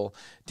ankle.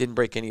 Didn't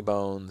break any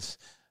bones.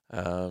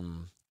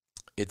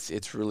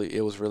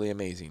 it was really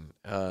amazing.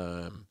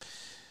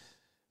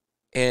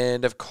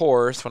 And of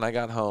course, when I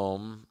got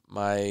home,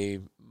 my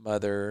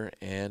mother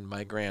and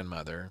my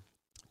grandmother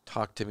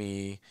talked to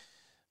me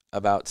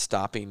about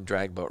stopping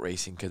drag boat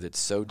racing because it's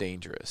so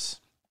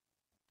dangerous.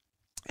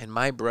 And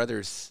my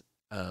brothers,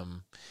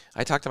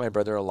 I talked to my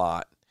brother a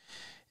lot,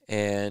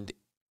 and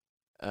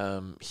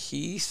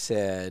he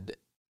said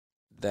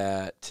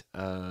that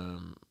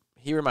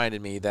he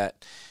reminded me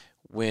that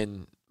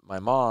when my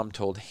mom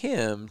told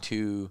him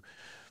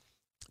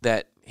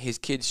that his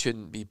kids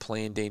shouldn't be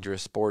playing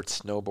dangerous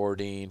sports,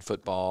 snowboarding,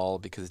 football,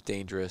 because it's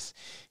dangerous.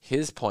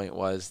 His point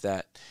was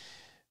that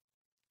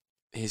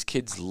his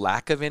kids'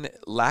 lack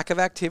of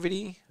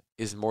activity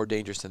is more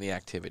dangerous than the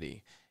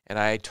activity, and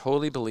I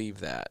totally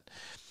believe that.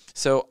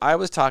 So I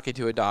was talking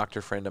to a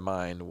doctor friend of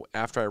mine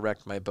after I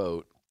wrecked my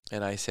boat,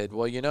 and I said,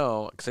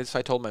 well, because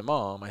I told my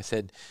mom, I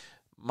said,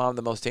 Mom,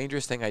 the most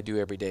dangerous thing I do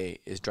every day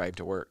is drive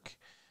to work,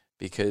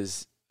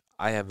 because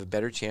I have a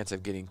better chance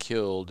of getting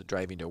killed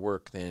driving to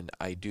work than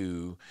I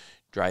do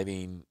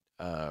driving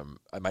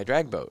my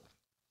drag boat.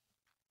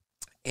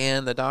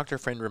 And the doctor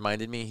friend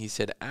reminded me, he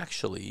said,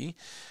 actually,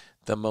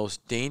 the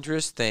most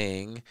dangerous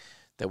thing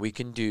that we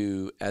can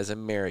do as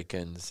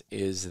Americans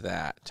is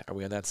that. Are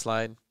we on that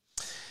slide?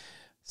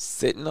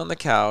 Sitting on the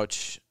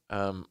couch.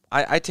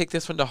 I take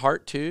this one to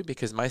heart too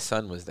because my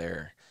son was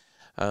there.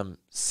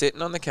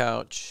 Sitting on the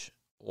couch,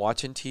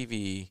 watching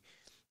TV,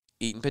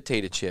 eating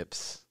potato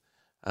chips,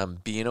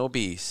 being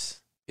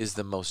obese is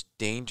the most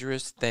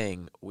dangerous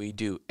thing we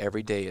do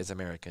every day as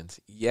Americans.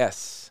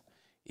 Yes,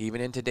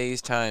 even in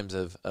today's times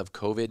of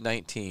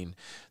COVID-19,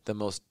 the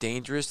most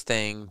dangerous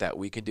thing that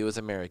we can do as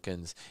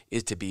Americans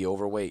is to be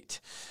overweight.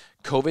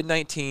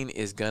 COVID-19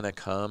 is going to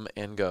come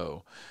and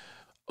go.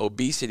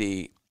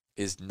 Obesity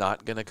is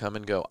not going to come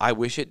and go. I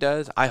wish it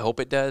does. I hope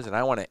it does. And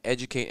I want to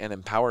educate and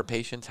empower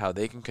patients how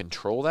they can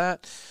control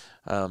that.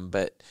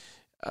 But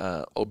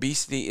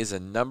obesity is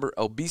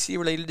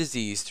obesity-related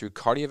disease through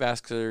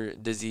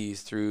cardiovascular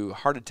disease, through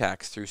heart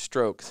attacks, through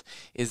strokes,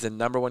 is the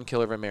number one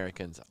killer of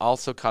Americans.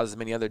 Also causes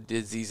many other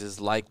diseases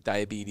like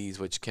diabetes,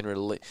 which can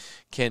lead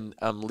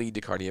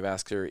to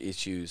cardiovascular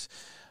issues.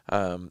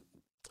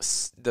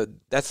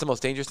 That's the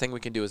most dangerous thing we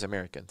can do as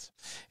Americans.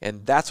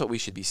 And that's what we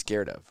should be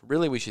scared of.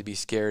 Really, we should be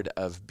scared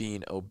of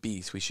being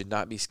obese. We should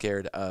not be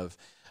scared of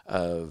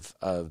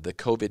the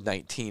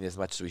COVID-19 as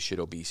much as we should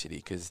obesity,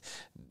 because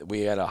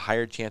we had a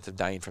higher chance of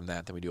dying from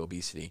that than we do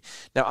obesity.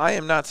 Now, I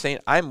am not saying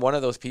I'm one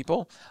of those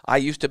people. I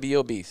used to be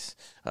obese.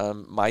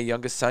 My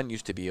youngest son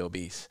used to be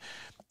obese.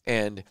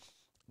 And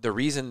the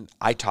reason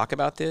I talk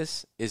about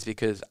this is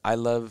because I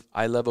love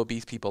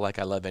obese people like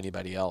I love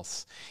anybody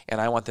else. And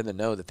I want them to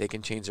know that they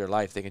can change their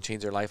life. They can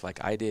change their life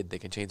like I did. They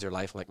can change their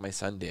life like my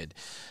son did.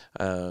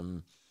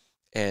 And,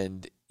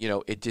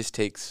 it just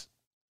takes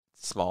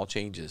small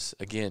changes.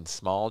 Again,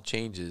 small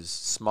changes.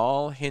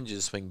 Small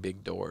hinges swing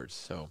big doors.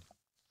 So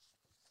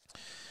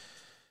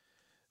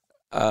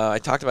I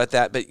talked about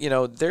that. But,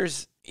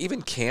 there's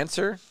even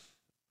cancer.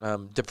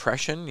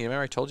 Depression.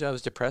 Remember I told you I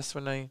was depressed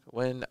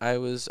when I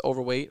was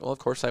overweight. Well, of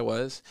course I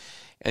was.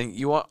 And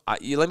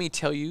let me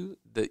tell you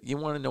that you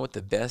want to know what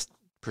the best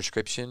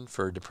prescription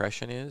for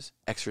depression is?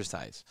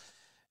 Exercise.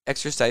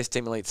 Exercise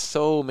stimulates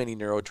so many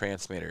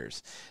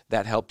neurotransmitters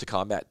that help to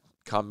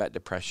combat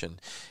depression.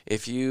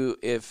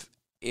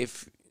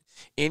 If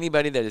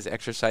anybody that has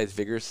exercised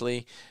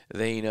vigorously,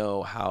 they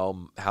know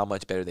how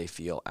much better they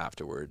feel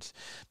afterwards.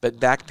 But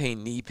back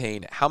pain, knee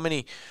pain, how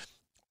many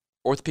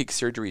orthopedic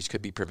surgeries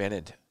could be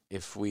prevented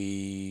if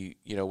we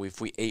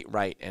ate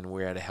right and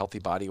we're at a healthy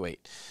body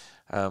weight.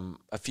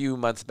 A few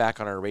months back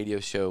on our radio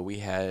show, we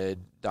had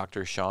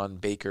Dr. Shawn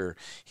Baker.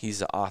 He's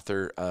the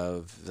author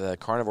of the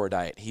Carnivore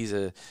Diet. He's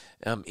a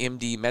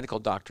MD medical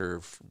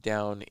doctor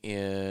down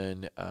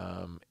in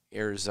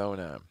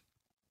Arizona,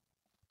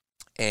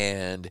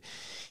 and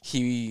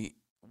he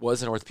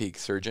was an orthopedic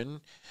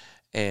surgeon.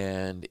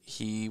 And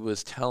he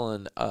was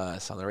telling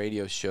us on the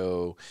radio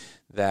show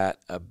that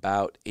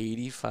about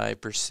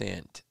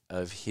 85%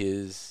 of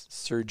his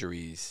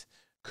surgeries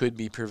could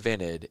be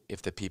prevented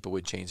if the people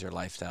would change their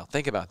lifestyle.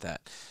 Think about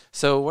that.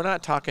 So we're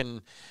not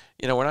talking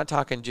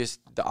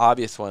just the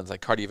obvious ones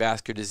like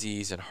cardiovascular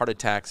disease and heart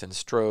attacks and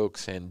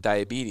strokes and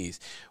diabetes.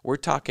 We're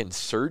talking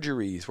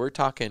surgeries. We're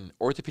talking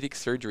orthopedic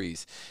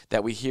surgeries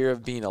that we hear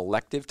of being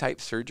elective type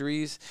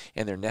surgeries,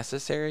 and they're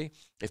necessary.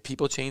 If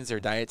people change their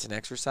diets and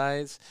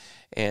exercise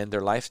and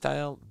their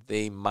lifestyle,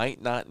 they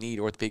might not need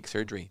orthopedic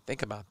surgery.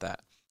 Think about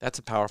that. That's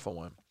a powerful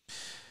one.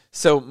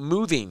 So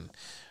moving.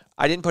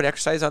 I didn't put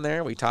exercise on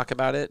there. We talk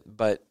about it,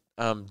 but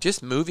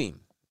just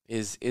moving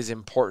is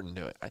important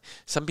to it.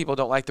 Some people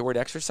don't like the word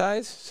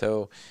exercise,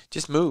 so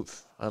just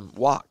move,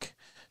 walk,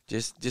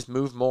 just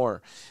move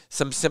more.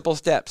 Some simple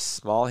steps,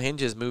 small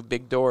hinges, move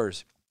big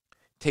doors.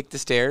 Take the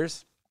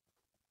stairs.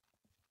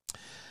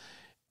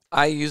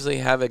 I usually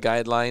have a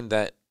guideline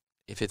that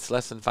if it's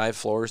less than 5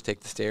 floors,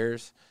 take the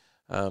stairs.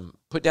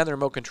 Put down the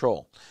remote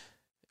control.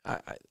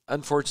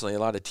 Unfortunately, a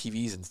lot of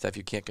TVs and stuff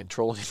you can't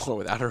control anymore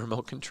without a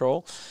remote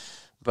control.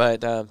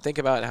 But think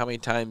about how many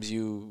times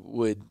you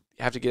would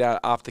have to get out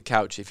off the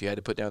couch if you had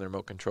to put down the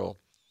remote control.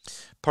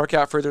 Park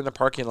out further in the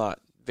parking lot.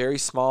 Very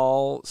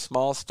small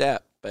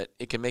step, but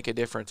it can make a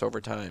difference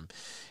over time.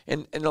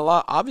 And a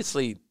lot,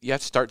 obviously, you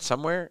have to start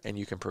somewhere, and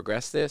you can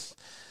progress this.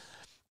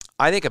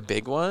 I think a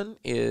big one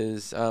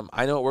is,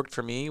 I know it worked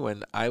for me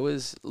when I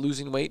was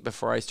losing weight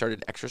before I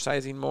started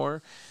exercising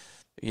more.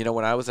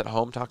 When I was at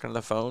home talking on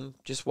the phone,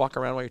 just walk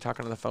around while you're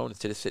talking on the phone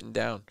instead of sitting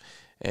down,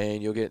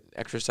 and you'll get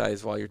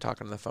exercise while you're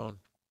talking on the phone.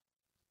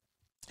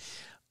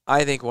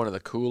 I think one of the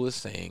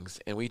coolest things,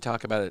 and we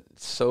talk about it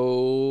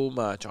so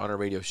much on our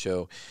radio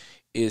show,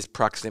 is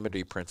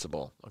proximity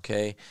principle,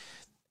 okay?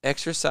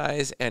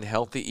 Exercise and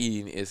healthy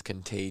eating is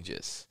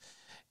contagious.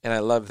 And I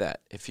love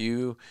that. If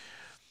you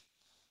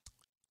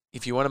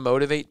want to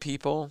motivate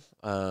people,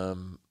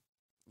 first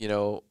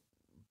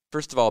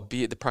of all,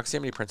 be the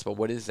proximity principle.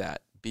 What is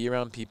that? Be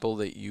around people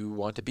that you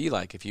want to be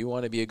like. If you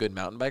want to be a good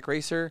mountain bike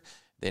racer,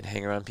 then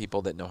hang around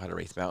people that know how to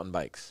race mountain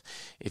bikes.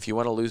 If you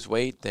want to lose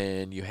weight,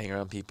 then you hang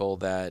around people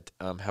that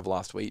have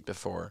lost weight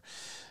before.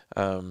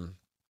 And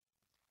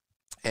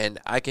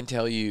I can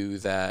tell you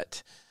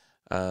that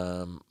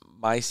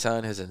my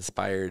son has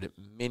inspired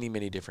many,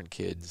 many different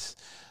kids.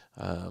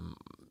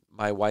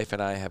 My wife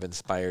and I have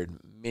inspired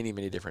many,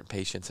 many different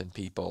patients and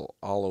people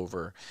all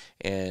over,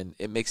 and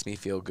it makes me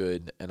feel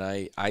good, and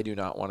I do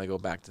not want to go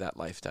back to that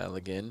lifestyle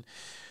again.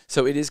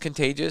 So it is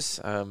contagious.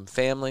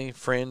 Family,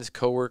 friends,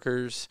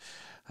 coworkers.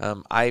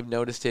 I've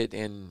noticed it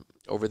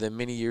over the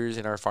many years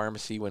in our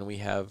pharmacy when we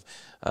have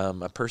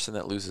a person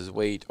that loses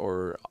weight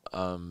or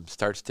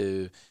starts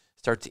to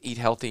eat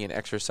healthy and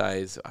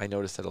exercise. I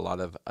noticed that a lot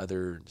of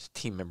other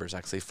team members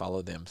actually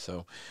follow them.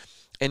 So,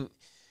 and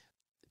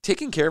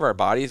taking care of our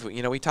bodies,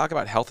 we talk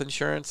about health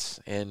insurance,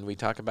 and we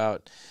talk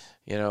about,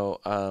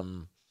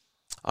 on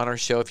our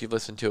show, if you've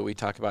listened to it, we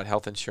talk about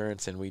health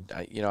insurance, and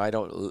I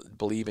don't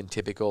believe in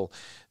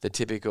the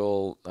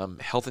typical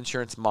health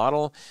insurance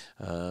model.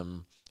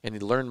 And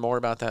you learn more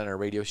about that on our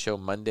radio show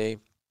Monday.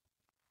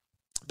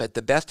 But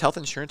the best health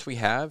insurance we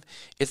have,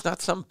 it's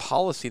not some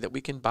policy that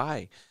we can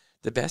buy.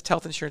 The best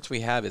health insurance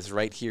we have is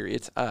right here.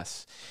 It's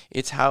us.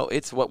 It's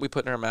what we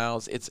put in our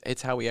mouths.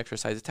 It's how we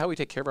exercise. It's how we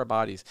take care of our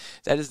bodies.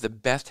 That is the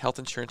best health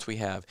insurance we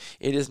have.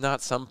 It is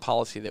not some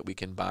policy that we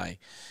can buy.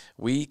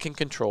 We can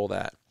control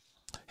that.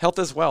 Health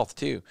is wealth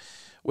too.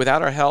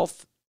 Without our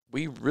health,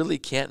 we really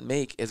can't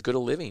make as good a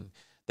living.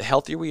 The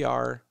healthier we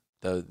are,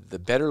 the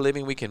better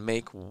living we can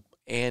make,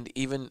 and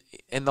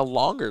the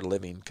longer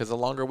living, because the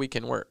longer we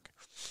can work.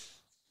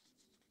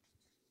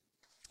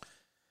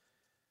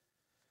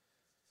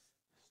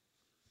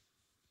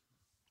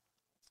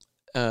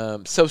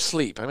 So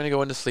sleep. I'm going to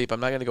go into sleep. I'm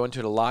not going to go into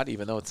it a lot,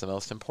 even though it's the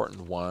most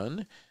important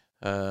one.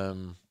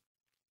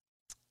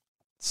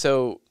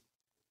 So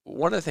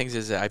one of the things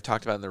is that I've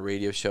talked about in the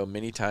radio show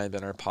many times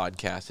on our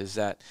podcast is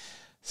that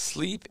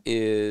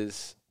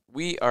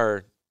we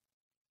are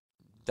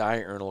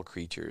diurnal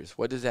creatures.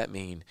 What does that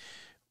mean?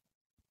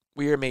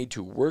 We are made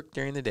to work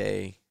during the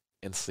day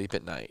and sleep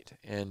at night.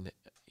 And,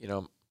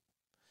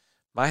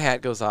 my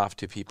hat goes off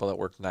to people that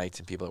work nights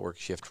and people that work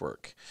shift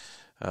work.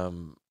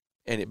 But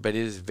it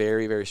is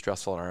very, very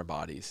stressful on our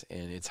bodies,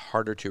 and it's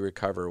harder to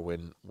recover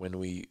when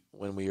we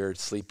are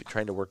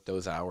trying to work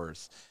those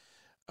hours.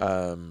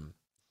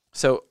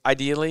 So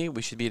ideally,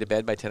 we should be to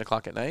bed by 10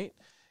 o'clock at night,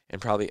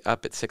 and probably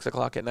up at 6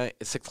 o'clock at night,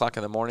 6 o'clock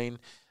in the morning.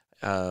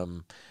 I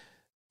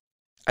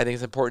think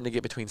it's important to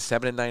get between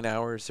 7 and 9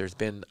 hours. There's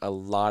been a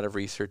lot of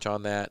research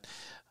on that.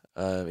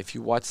 If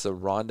you watch the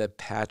Rhonda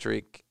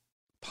Patrick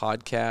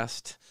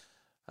podcast,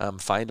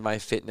 Find My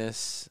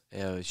Fitness,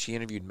 she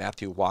interviewed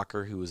Matthew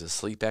Walker, who was a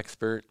sleep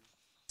expert,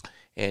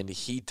 and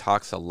he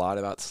talks a lot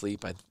about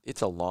sleep.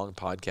 It's a long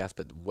podcast,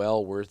 but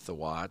well worth the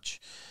watch,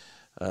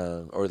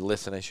 or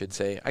listen, I should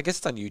say. I guess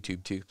it's on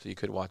YouTube too, so you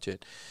could watch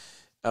it.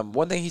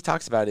 One thing he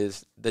talks about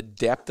is the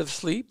depth of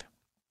sleep.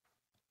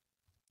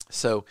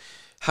 So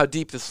how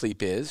deep the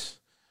sleep is,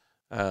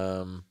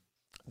 the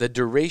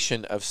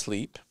duration of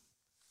sleep,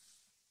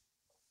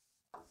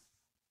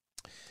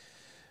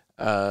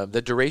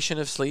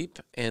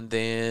 and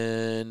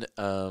then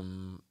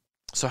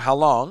so how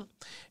long,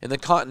 and the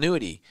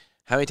continuity,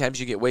 how many times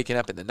you get waking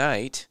up in the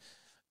night,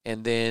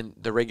 and then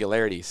the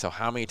regularity. So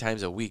how many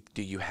times a week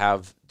do you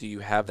have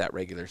that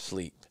regular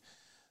sleep?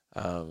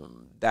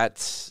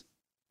 Those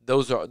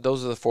are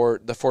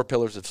the four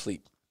pillars of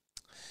sleep.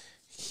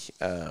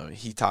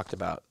 He talked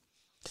about.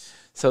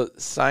 So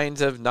signs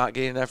of not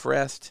getting enough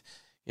rest,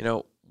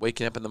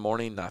 waking up in the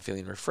morning, not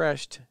feeling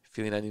refreshed,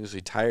 feeling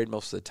unusually tired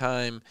most of the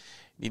time,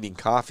 needing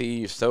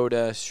coffee,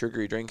 soda,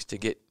 sugary drinks to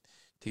get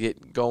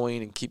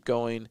going and keep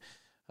going,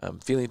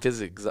 feeling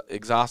physically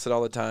exhausted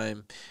all the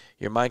time.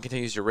 Your mind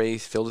continues to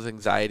race, filled with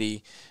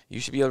anxiety.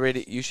 You should be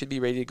ready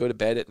to go to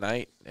bed at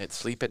night,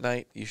 sleep at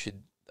night. You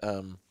should,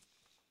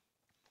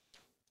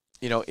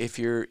 if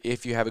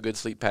you have a good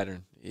sleep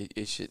pattern,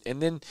 it should.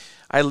 And then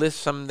I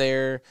list some of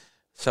the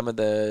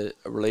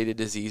related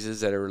diseases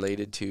that are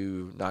related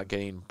to not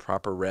getting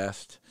proper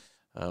rest.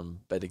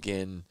 But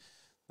again,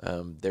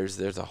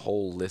 there's a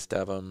whole list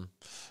of them.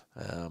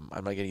 I'm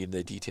not going to get into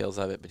the details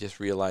of it, but just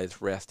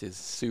realize rest is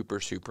super,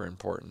 super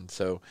important.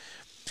 So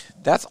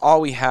that's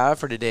all we have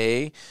for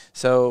today.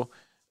 So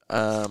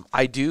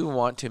I do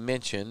want to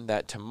mention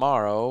that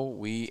tomorrow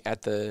we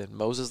at the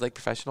Moses Lake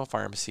Professional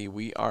Pharmacy,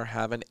 we are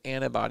having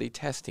antibody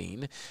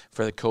testing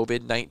for the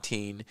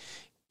COVID-19.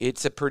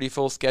 It's a pretty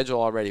full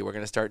schedule already. We're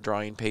going to start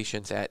drawing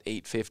patients at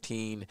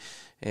 8:15,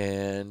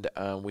 and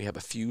we have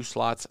a few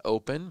slots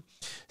open.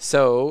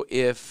 So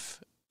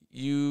if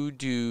you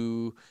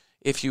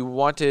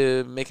want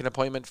to make an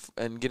appointment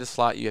and get a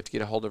slot, you have to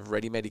get a hold of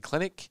Ready Medi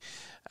Clinic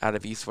out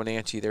of East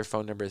Wenatchee. Their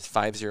phone number is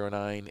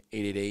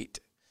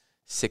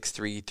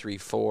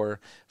 509-888-6334,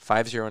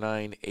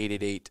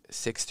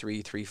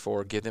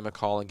 509-888-6334. Give them a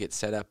call and get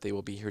set up. They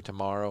will be here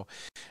tomorrow.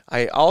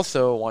 I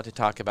also want to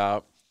talk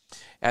about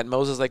at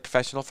Moses Lake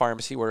Professional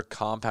Pharmacy, we're a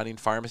compounding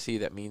pharmacy.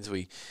 That means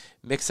we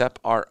mix up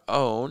our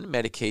own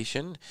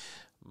medication.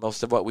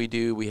 Most of what we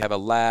do, we have a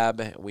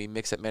lab, we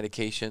mix up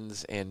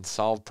medications and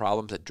solve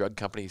problems that drug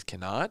companies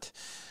cannot.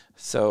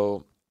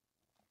 So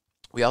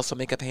we also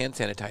make up hand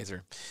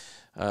sanitizer.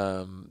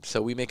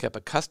 So we make up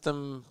a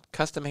custom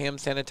hand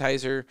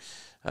sanitizer.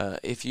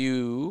 If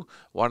you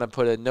want to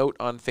put a note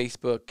on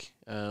Facebook,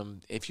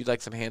 if you'd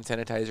like some hand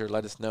sanitizer,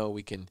 let us know.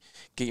 We can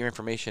get your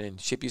information and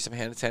ship you some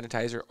hand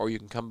sanitizer, or you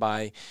can come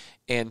by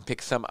and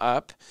pick some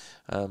up.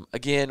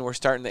 Again, we're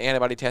starting the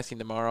antibody testing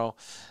tomorrow,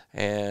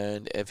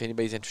 and if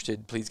anybody's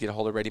interested, please get a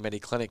hold of Ready Medi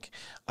Clinic.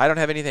 I don't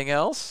have anything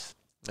else.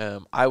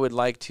 I would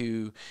like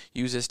to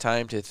use this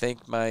time to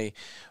thank my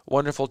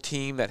wonderful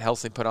team that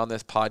helps me put on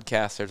this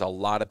podcast. There's a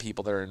lot of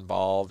people that are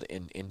involved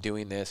in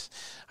doing this.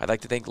 I'd like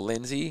to thank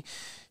Lindsay.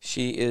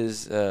 She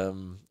is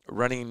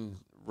running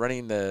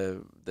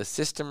the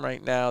system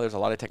right now. There's a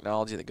lot of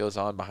technology that goes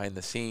on behind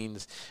the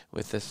scenes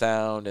with the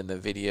sound and the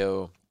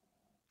video.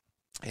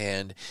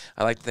 And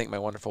I'd like to thank my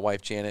wonderful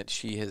wife, Janet.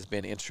 She has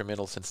been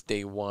instrumental since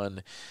day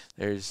one.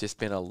 There's just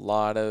been a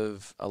lot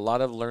of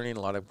learning, a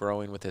lot of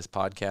growing with this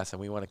podcast,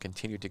 and we want to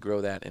continue to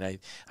grow that. And I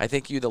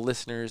thank you, the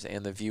listeners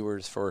and the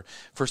viewers, for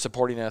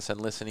supporting us and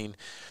listening.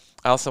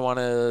 I also want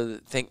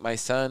to thank my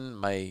son,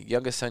 my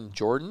youngest son,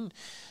 Jordan.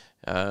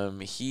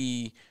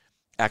 He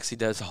actually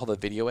does all the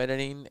video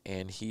editing,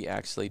 and he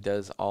actually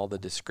does all the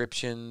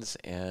descriptions.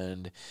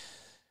 And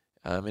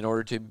in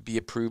order to be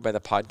approved by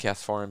the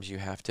podcast forums, you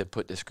have to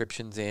put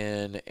descriptions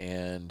in,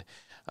 and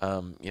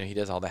he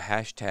does all the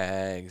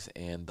hashtags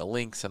and the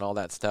links and all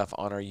that stuff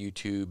on our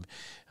YouTube.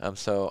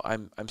 So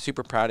I'm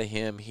super proud of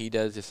him. He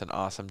does just an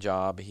awesome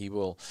job. He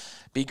will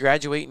be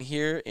graduating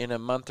here in a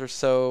month or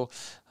so,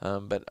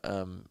 but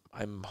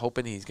I'm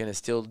hoping he's going to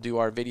still do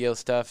our video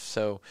stuff.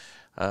 So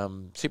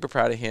super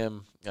proud of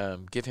him.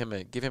 Give him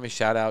a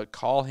shout out.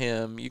 Call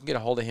him. You can get a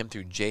hold of him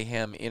through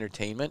JHAM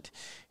Entertainment.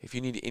 If you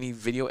need any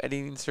video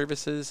editing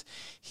services,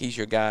 he's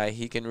your guy.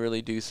 He can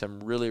really do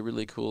some really,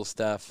 really cool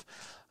stuff.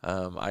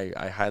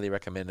 I highly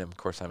recommend him. Of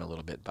course, I'm a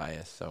little bit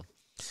biased. So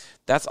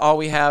that's all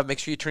we have. Make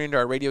sure you tune into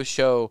our radio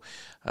show,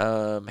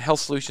 Health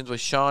Solutions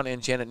with Shawn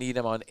and Janet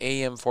Needham on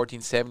AM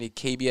 1470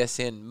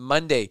 KBSN,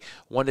 Monday,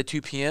 1 to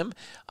 2 p.m.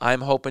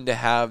 I'm hoping to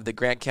have the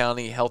Grant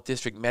County Health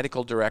District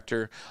Medical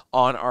Director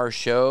on our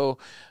show.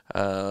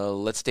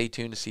 Let's stay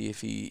tuned to see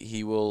if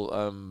he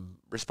will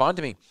respond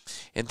to me.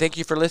 And thank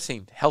you for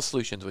listening. Health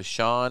Solutions with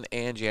Shawn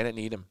and Janet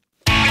Needham.